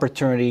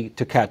opportunity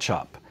to catch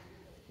up.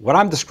 What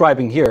I'm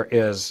describing here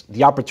is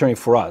the opportunity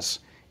for us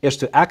is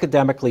to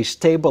academically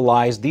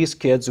stabilize these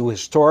kids who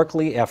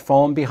historically have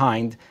fallen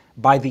behind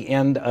by the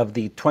end of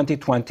the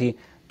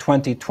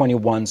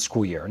 2020-2021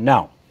 school year.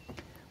 Now,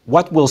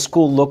 what will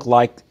school look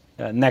like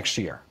next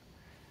year?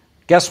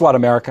 Guess what,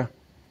 America?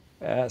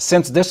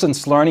 Since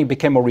distance learning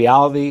became a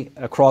reality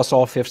across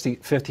all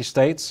 50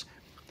 states,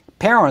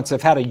 parents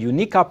have had a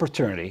unique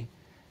opportunity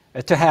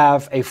to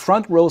have a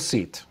front row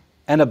seat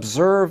and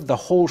observe the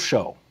whole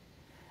show.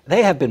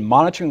 They have been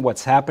monitoring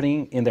what's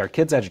happening in their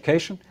kids'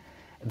 education.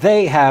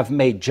 They have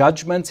made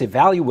judgments,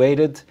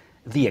 evaluated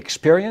the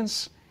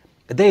experience.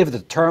 They have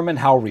determined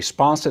how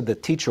responsive the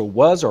teacher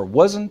was or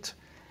wasn't.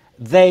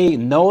 They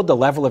know the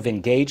level of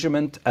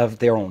engagement of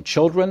their own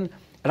children.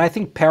 And I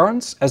think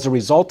parents, as a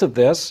result of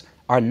this,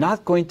 are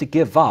not going to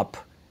give up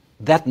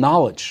that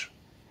knowledge.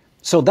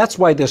 So that's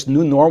why this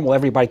new normal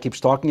everybody keeps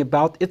talking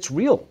about, it's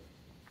real.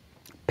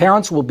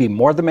 Parents will be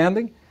more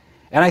demanding,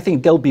 and I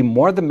think they'll be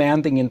more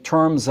demanding in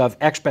terms of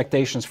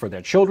expectations for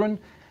their children.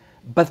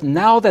 But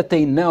now that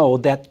they know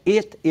that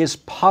it is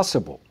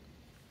possible,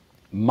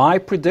 my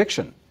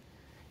prediction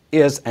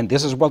is, and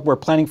this is what we're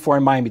planning for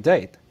in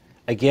Miami-Dade,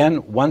 again,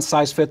 one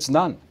size fits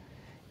none,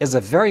 is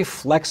a very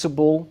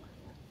flexible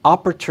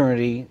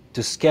opportunity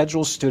to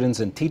schedule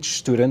students and teach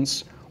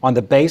students on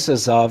the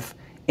basis of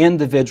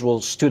individual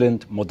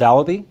student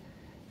modality,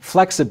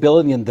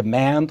 flexibility and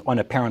demand on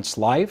a parent's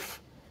life,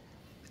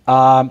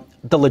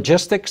 the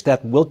logistics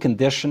that will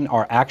condition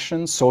our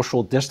actions,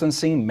 social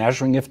distancing,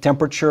 measuring of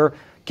temperature,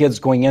 kids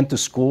going into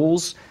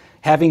schools,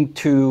 having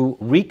to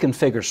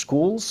reconfigure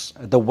schools,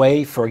 the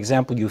way, for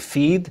example, you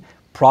feed.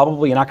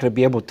 Probably you're not going to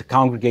be able to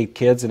congregate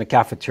kids in a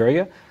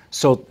cafeteria,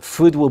 so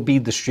food will be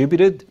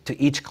distributed to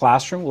each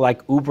classroom,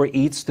 like Uber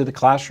Eats to the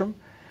classroom.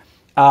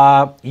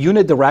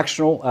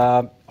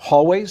 Unidirectional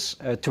hallways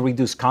to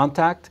reduce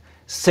contact,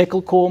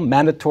 cyclical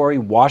mandatory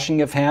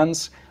washing of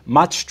hands,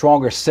 much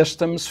stronger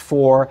systems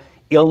for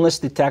illness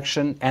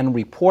detection and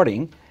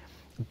reporting.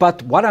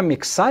 But what I'm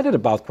excited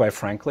about, quite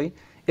frankly,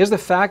 is the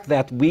fact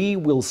that we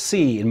will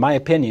see, in my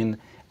opinion,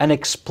 an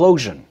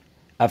explosion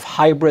of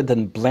hybrid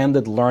and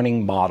blended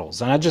learning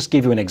models. And I'll just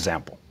give you an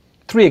example.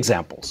 3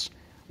 examples.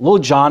 Little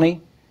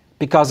Johnny,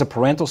 because of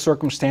parental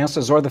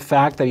circumstances or the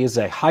fact that he is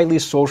a highly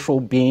social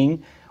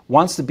being,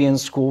 wants to be in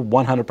school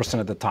 100%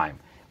 of the time.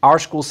 Our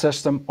school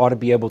system ought to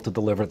be able to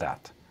deliver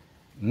that.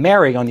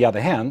 Mary, on the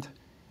other hand,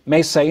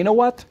 may say, you know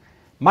what?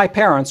 My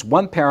parents,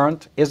 one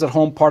parent is at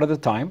home part of the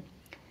time,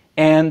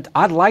 and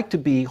I'd like to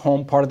be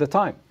home part of the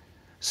time.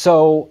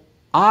 So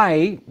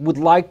I would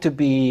like to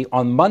be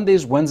on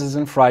Mondays, Wednesdays,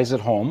 and Fridays at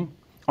home,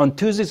 on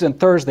Tuesdays and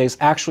Thursdays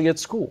actually at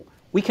school.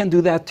 We can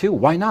do that too.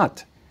 Why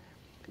not?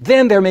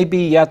 Then there may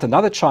be yet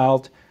another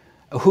child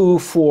who,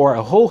 for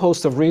a whole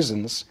host of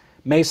reasons,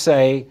 may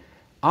say,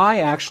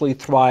 I actually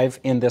thrive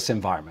in this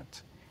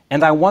environment,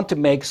 and I want to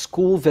make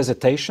school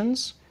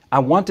visitations. I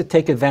want to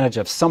take advantage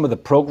of some of the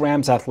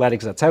programs,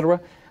 athletics, etc.,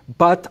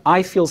 but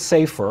I feel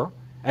safer,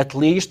 at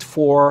least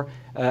for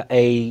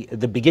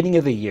the beginning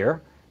of the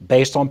year,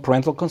 based on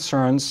parental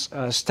concerns,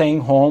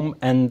 staying home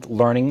and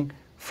learning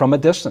from a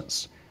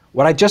distance.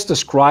 What I just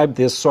described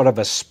is sort of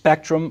a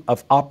spectrum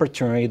of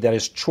opportunity that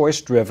is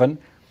choice-driven,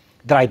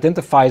 that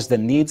identifies the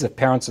needs of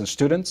parents and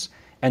students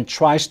and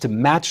tries to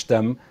match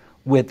them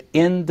with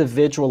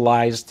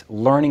individualized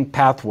learning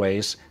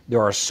pathways that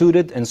are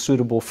suited and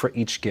suitable for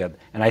each kid.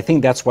 And I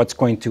think that's what's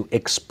going to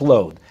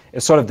explode.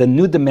 It's sort of the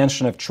new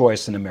dimension of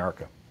choice in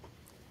America.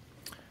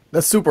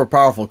 That's super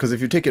powerful, because if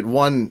you take it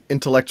one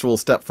intellectual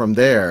step from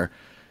there,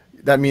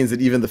 that means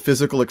that even the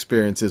physical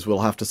experiences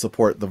will have to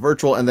support the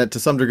virtual, and that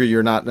to some degree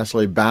you're not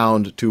necessarily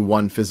bound to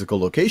one physical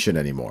location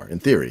anymore, in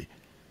theory.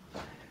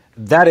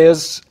 That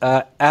is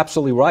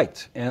absolutely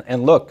right.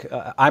 And look,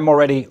 I'm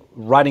already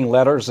writing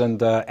letters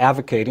and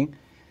advocating.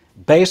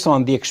 Based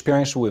on the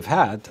experience we've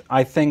had,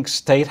 I think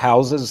state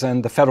houses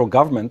and the federal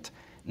government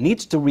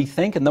needs to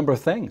rethink a number of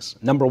things.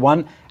 Number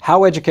one,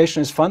 how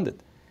education is funded.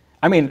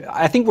 I mean,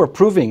 I think we're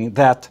proving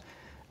that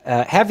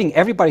having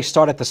everybody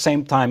start at the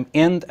same time,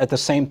 end at the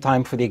same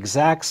time for the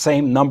exact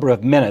same number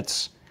of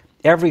minutes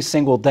every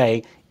single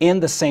day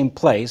in the same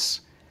place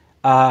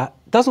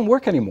doesn't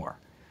work anymore.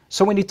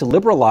 So we need to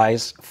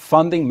liberalize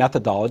funding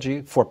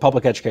methodology for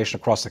public education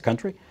across the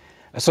country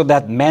so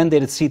that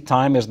mandated seat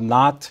time is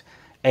not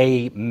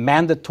a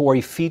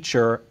mandatory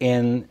feature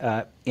in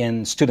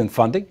student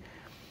funding.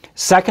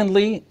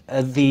 Secondly,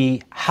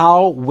 the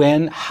how,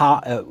 when,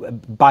 how,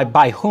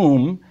 by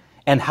whom,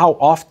 and how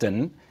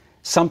often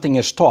something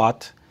is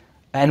taught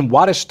and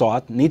what is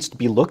taught needs to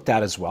be looked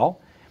at as well.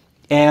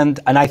 And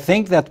I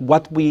think that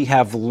what we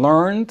have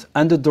learned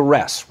under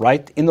duress,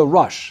 right, in the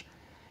rush,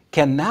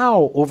 can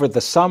now, over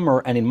the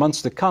summer and in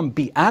months to come,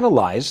 be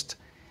analyzed,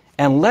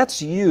 and let's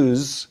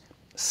use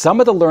some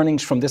of the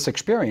learnings from this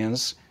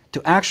experience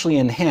to actually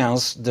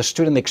enhance the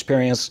student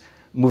experience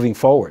moving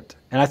forward.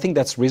 And I think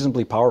that's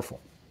reasonably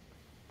powerful.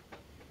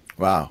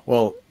 Wow.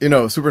 Well, you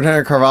know,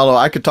 Superintendent Carvalho,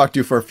 I could talk to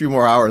you for a few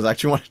more hours. I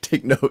actually want to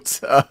take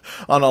notes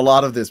on a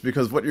lot of this,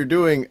 because what you're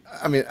doing,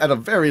 I mean, at a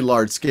very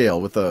large scale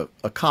with a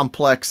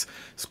complex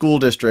school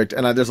district,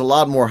 and there's a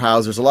lot more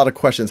hows, there's a lot of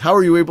questions. How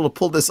are you able to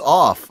pull this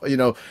off? You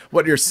know,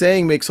 what you're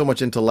saying makes so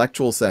much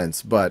intellectual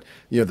sense, but,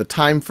 you know, the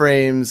time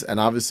frames and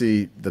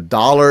obviously the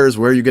dollars,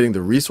 where are you getting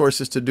the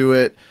resources to do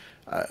it?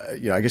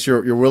 I guess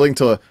you're willing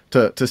to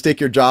stake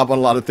your job on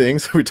a lot of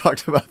things. We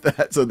talked about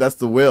that, so that's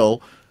the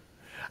will.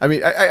 I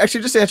mean, I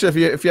actually just answer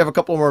if you have a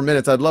couple more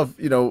minutes. I'd love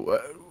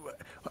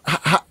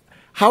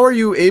how are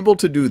you able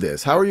to do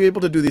this? How are you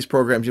able to do these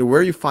programs? Where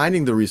are you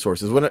finding the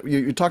resources? When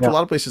you talk to a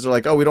lot of places, they're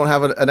like, oh, we don't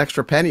have an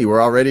extra penny.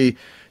 We're already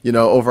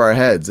over our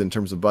heads in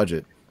terms of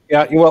budget.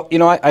 Yeah, well,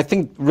 I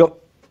think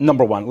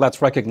number one,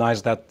 let's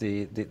recognize that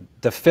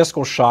the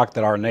fiscal shock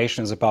that our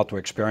nation is about to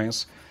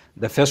experience,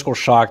 the fiscal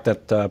shock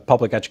that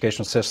public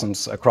education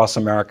systems across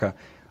America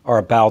are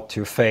about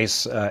to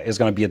face is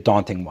going to be a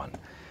daunting one.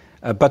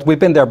 But we've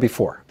been there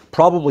before,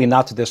 probably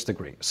not to this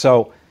degree.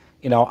 So,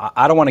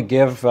 I don't want to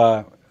give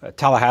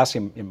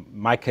Tallahassee, in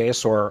my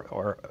case,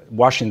 or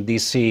Washington,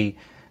 D.C.,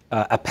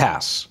 a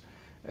pass.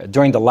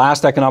 During the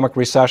last economic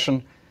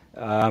recession,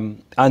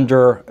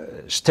 under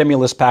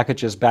stimulus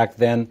packages back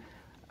then,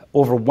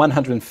 over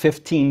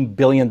 $115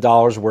 billion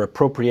were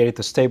appropriated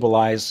to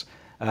stabilize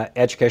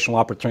educational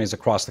opportunities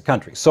across the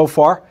country. So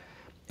far,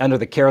 under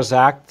the CARES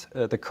Act,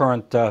 the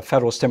current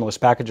federal stimulus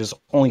packages,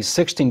 only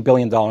 $16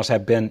 billion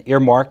have been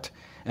earmarked.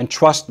 And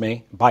trust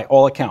me, by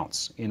all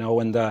accounts,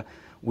 and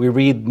we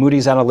read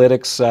Moody's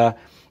Analytics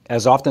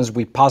as often as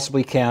we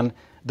possibly can.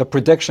 The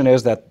prediction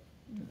is that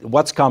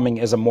what's coming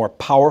is a more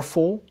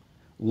powerful,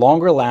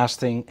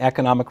 longer-lasting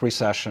economic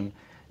recession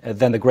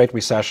than the Great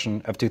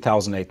Recession of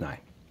 2008-9.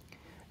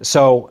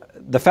 So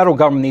the federal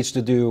government needs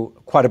to do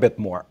quite a bit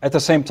more. At the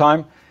same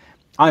time,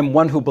 I'm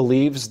one who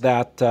believes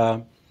that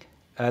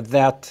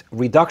that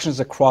reductions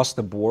across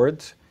the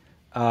board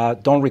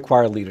don't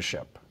require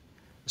leadership.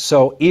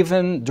 So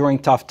even during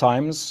tough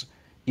times,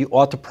 you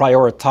ought to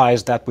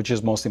prioritize that which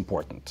is most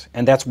important,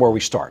 and that's where we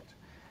start.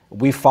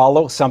 We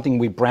follow something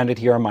we branded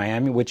here in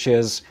Miami, which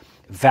is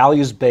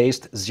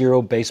values-based,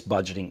 zero-based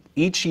budgeting.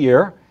 Each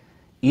year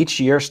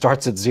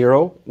starts at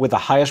zero, with the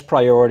highest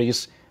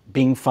priorities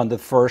being funded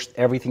first.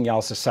 Everything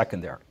else is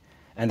secondary,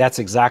 and that's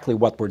exactly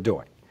what we're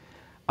doing.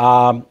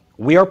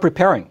 We are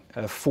preparing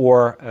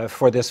for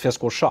this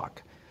fiscal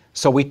shock.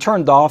 So we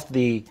turned off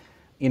the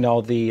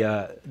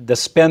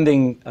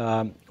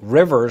spending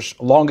rivers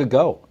long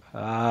ago.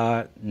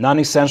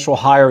 Non-essential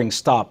hiring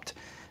stopped,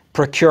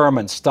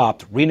 procurement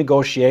stopped,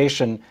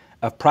 renegotiation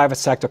of private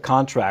sector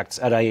contracts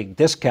at a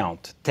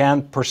discount,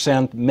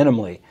 10%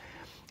 minimally,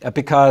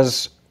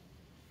 because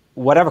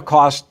whatever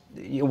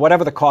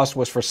the cost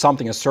was for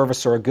something, a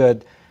service or a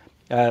good,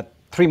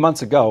 3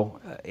 months ago,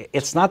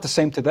 it's not the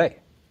same today.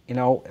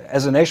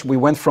 As a nation, we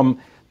went from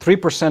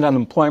 3%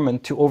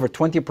 unemployment to over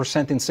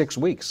 20% in 6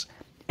 weeks.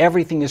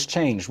 Everything has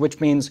changed, which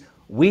means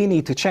we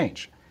need to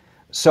change.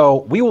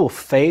 So we will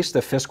face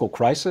the fiscal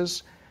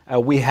crisis.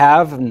 We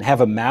have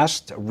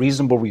amassed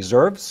reasonable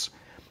reserves.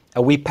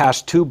 We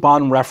passed 2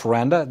 bond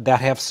referenda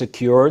that have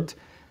secured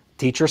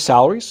teacher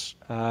salaries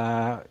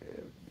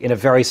in a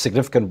very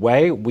significant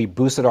way. We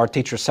boosted our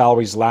teacher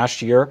salaries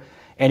last year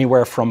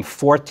anywhere from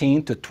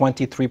 14 to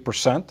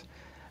 23%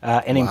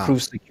 and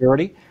improved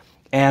security.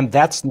 And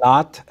that's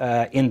not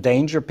in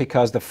danger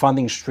because the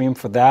funding stream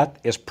for that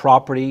is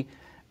property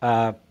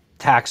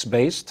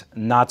tax-based,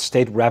 not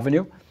state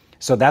revenue.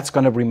 So that's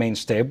going to remain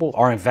stable.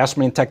 Our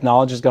investment in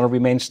technology is going to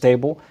remain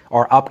stable.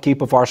 Our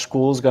upkeep of our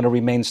schools is going to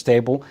remain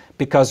stable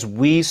because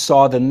we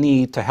saw the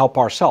need to help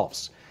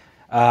ourselves.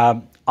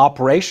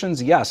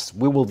 Operations, yes,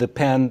 we will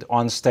depend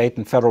on state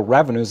and federal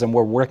revenues, and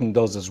we're working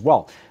those as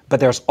well.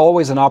 But there's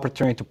always an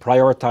opportunity to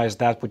prioritize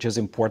that which is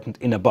important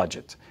in a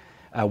budget.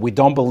 We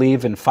don't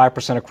believe in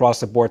 5%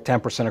 across the board,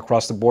 10%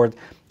 across the board.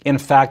 In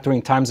fact,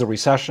 during times of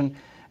recession,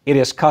 it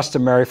is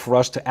customary for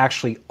us to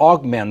actually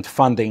augment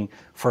funding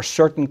for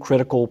certain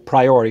critical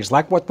priorities,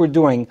 like what we're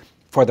doing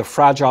for the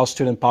fragile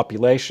student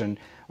population,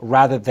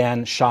 rather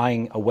than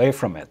shying away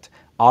from it.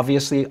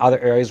 Obviously, other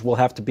areas will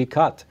have to be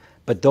cut,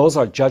 but those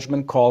are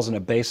judgment calls on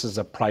a basis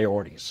of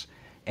priorities.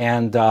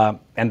 And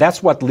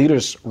that's what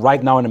leaders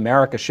right now in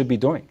America should be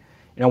doing.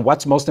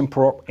 What's most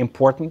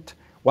important?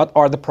 What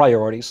are the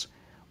priorities?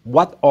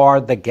 What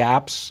are the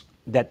gaps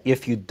that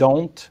if you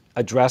don't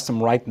address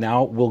them right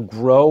now will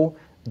grow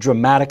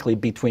dramatically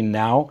between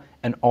now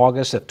and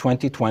August of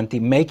 2020,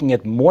 making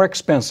it more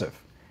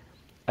expensive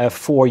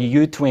for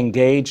you to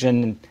engage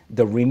in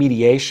the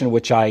remediation,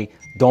 which I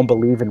don't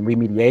believe in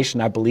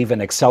remediation. I believe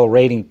in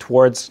accelerating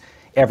towards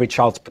every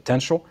child's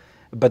potential.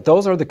 But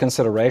those are the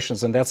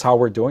considerations, and that's how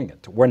we're doing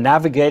it. We're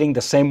navigating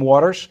the same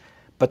waters,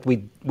 but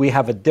we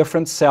have a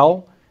different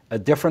sail, a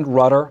different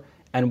rudder,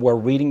 and we're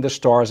reading the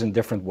stars in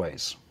different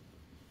ways.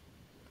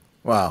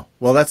 Wow.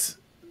 Well, that's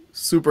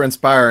super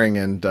inspiring.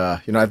 And,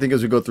 I think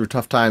as we go through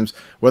tough times,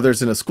 whether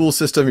it's in a school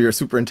system, you're a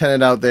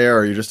superintendent out there,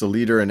 or you're just a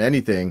leader in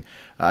anything,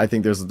 I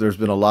think there's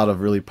been a lot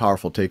of really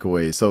powerful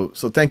takeaways.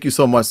 So thank you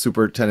so much,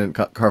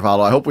 Superintendent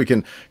Carvalho. I hope we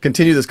can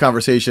continue this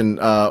conversation,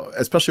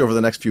 especially over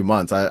the next few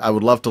months. I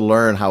would love to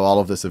learn how all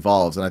of this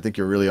evolves. And I think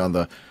you're really on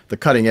the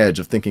cutting edge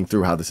of thinking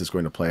through how this is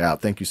going to play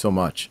out. Thank you so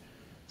much.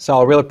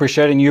 Sal, I really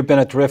appreciate it. And you've been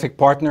a terrific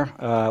partner.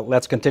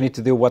 Let's continue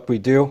to do what we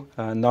do,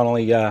 not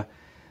only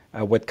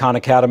with Khan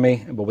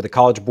Academy, but with the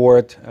College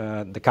Board,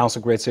 the Council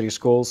of Great City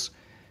Schools.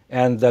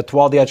 And to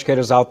all the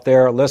educators out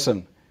there,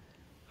 listen,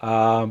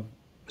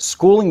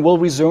 Schooling will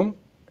resume,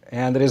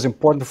 and it is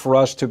important for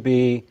us to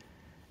be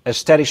a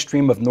steady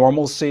stream of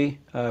normalcy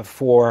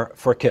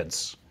for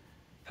kids,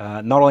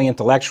 not only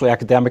intellectually,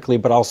 academically,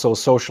 but also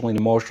socially and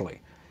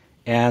emotionally.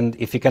 And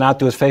if you cannot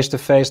do it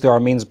face-to-face, there are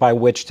means by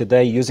which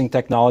today, using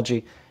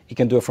technology, you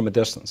can do it from a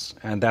distance.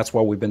 And that's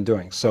what we've been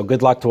doing. So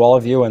good luck to all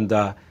of you, and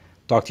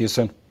talk to you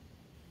soon.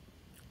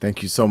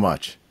 Thank you so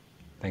much.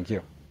 Thank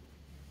you.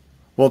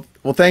 Well,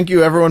 thank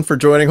you everyone for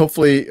joining.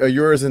 Hopefully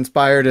you're as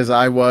inspired as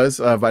I was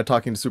by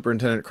talking to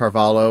Superintendent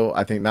Carvalho.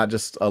 I think not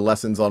just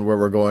lessons on where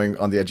we're going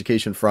on the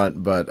education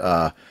front,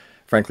 but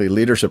frankly,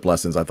 leadership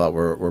lessons I thought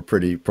were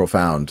pretty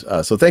profound.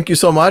 So thank you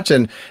so much.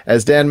 And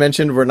as Dan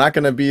mentioned, we're not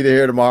going to be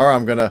there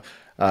tomorrow.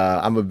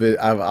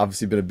 I've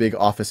obviously been a big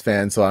Office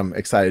fan, so I'm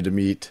excited to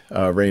meet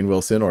Rainn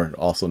Wilson, or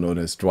also known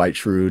as Dwight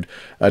Schrute,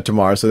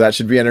 tomorrow. So that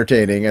should be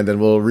entertaining. And then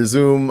we'll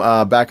resume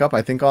back up,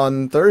 I think,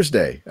 on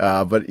Thursday.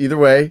 But either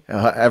way,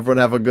 everyone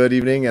have a good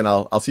evening, and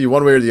I'll see you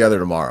one way or the other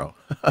tomorrow.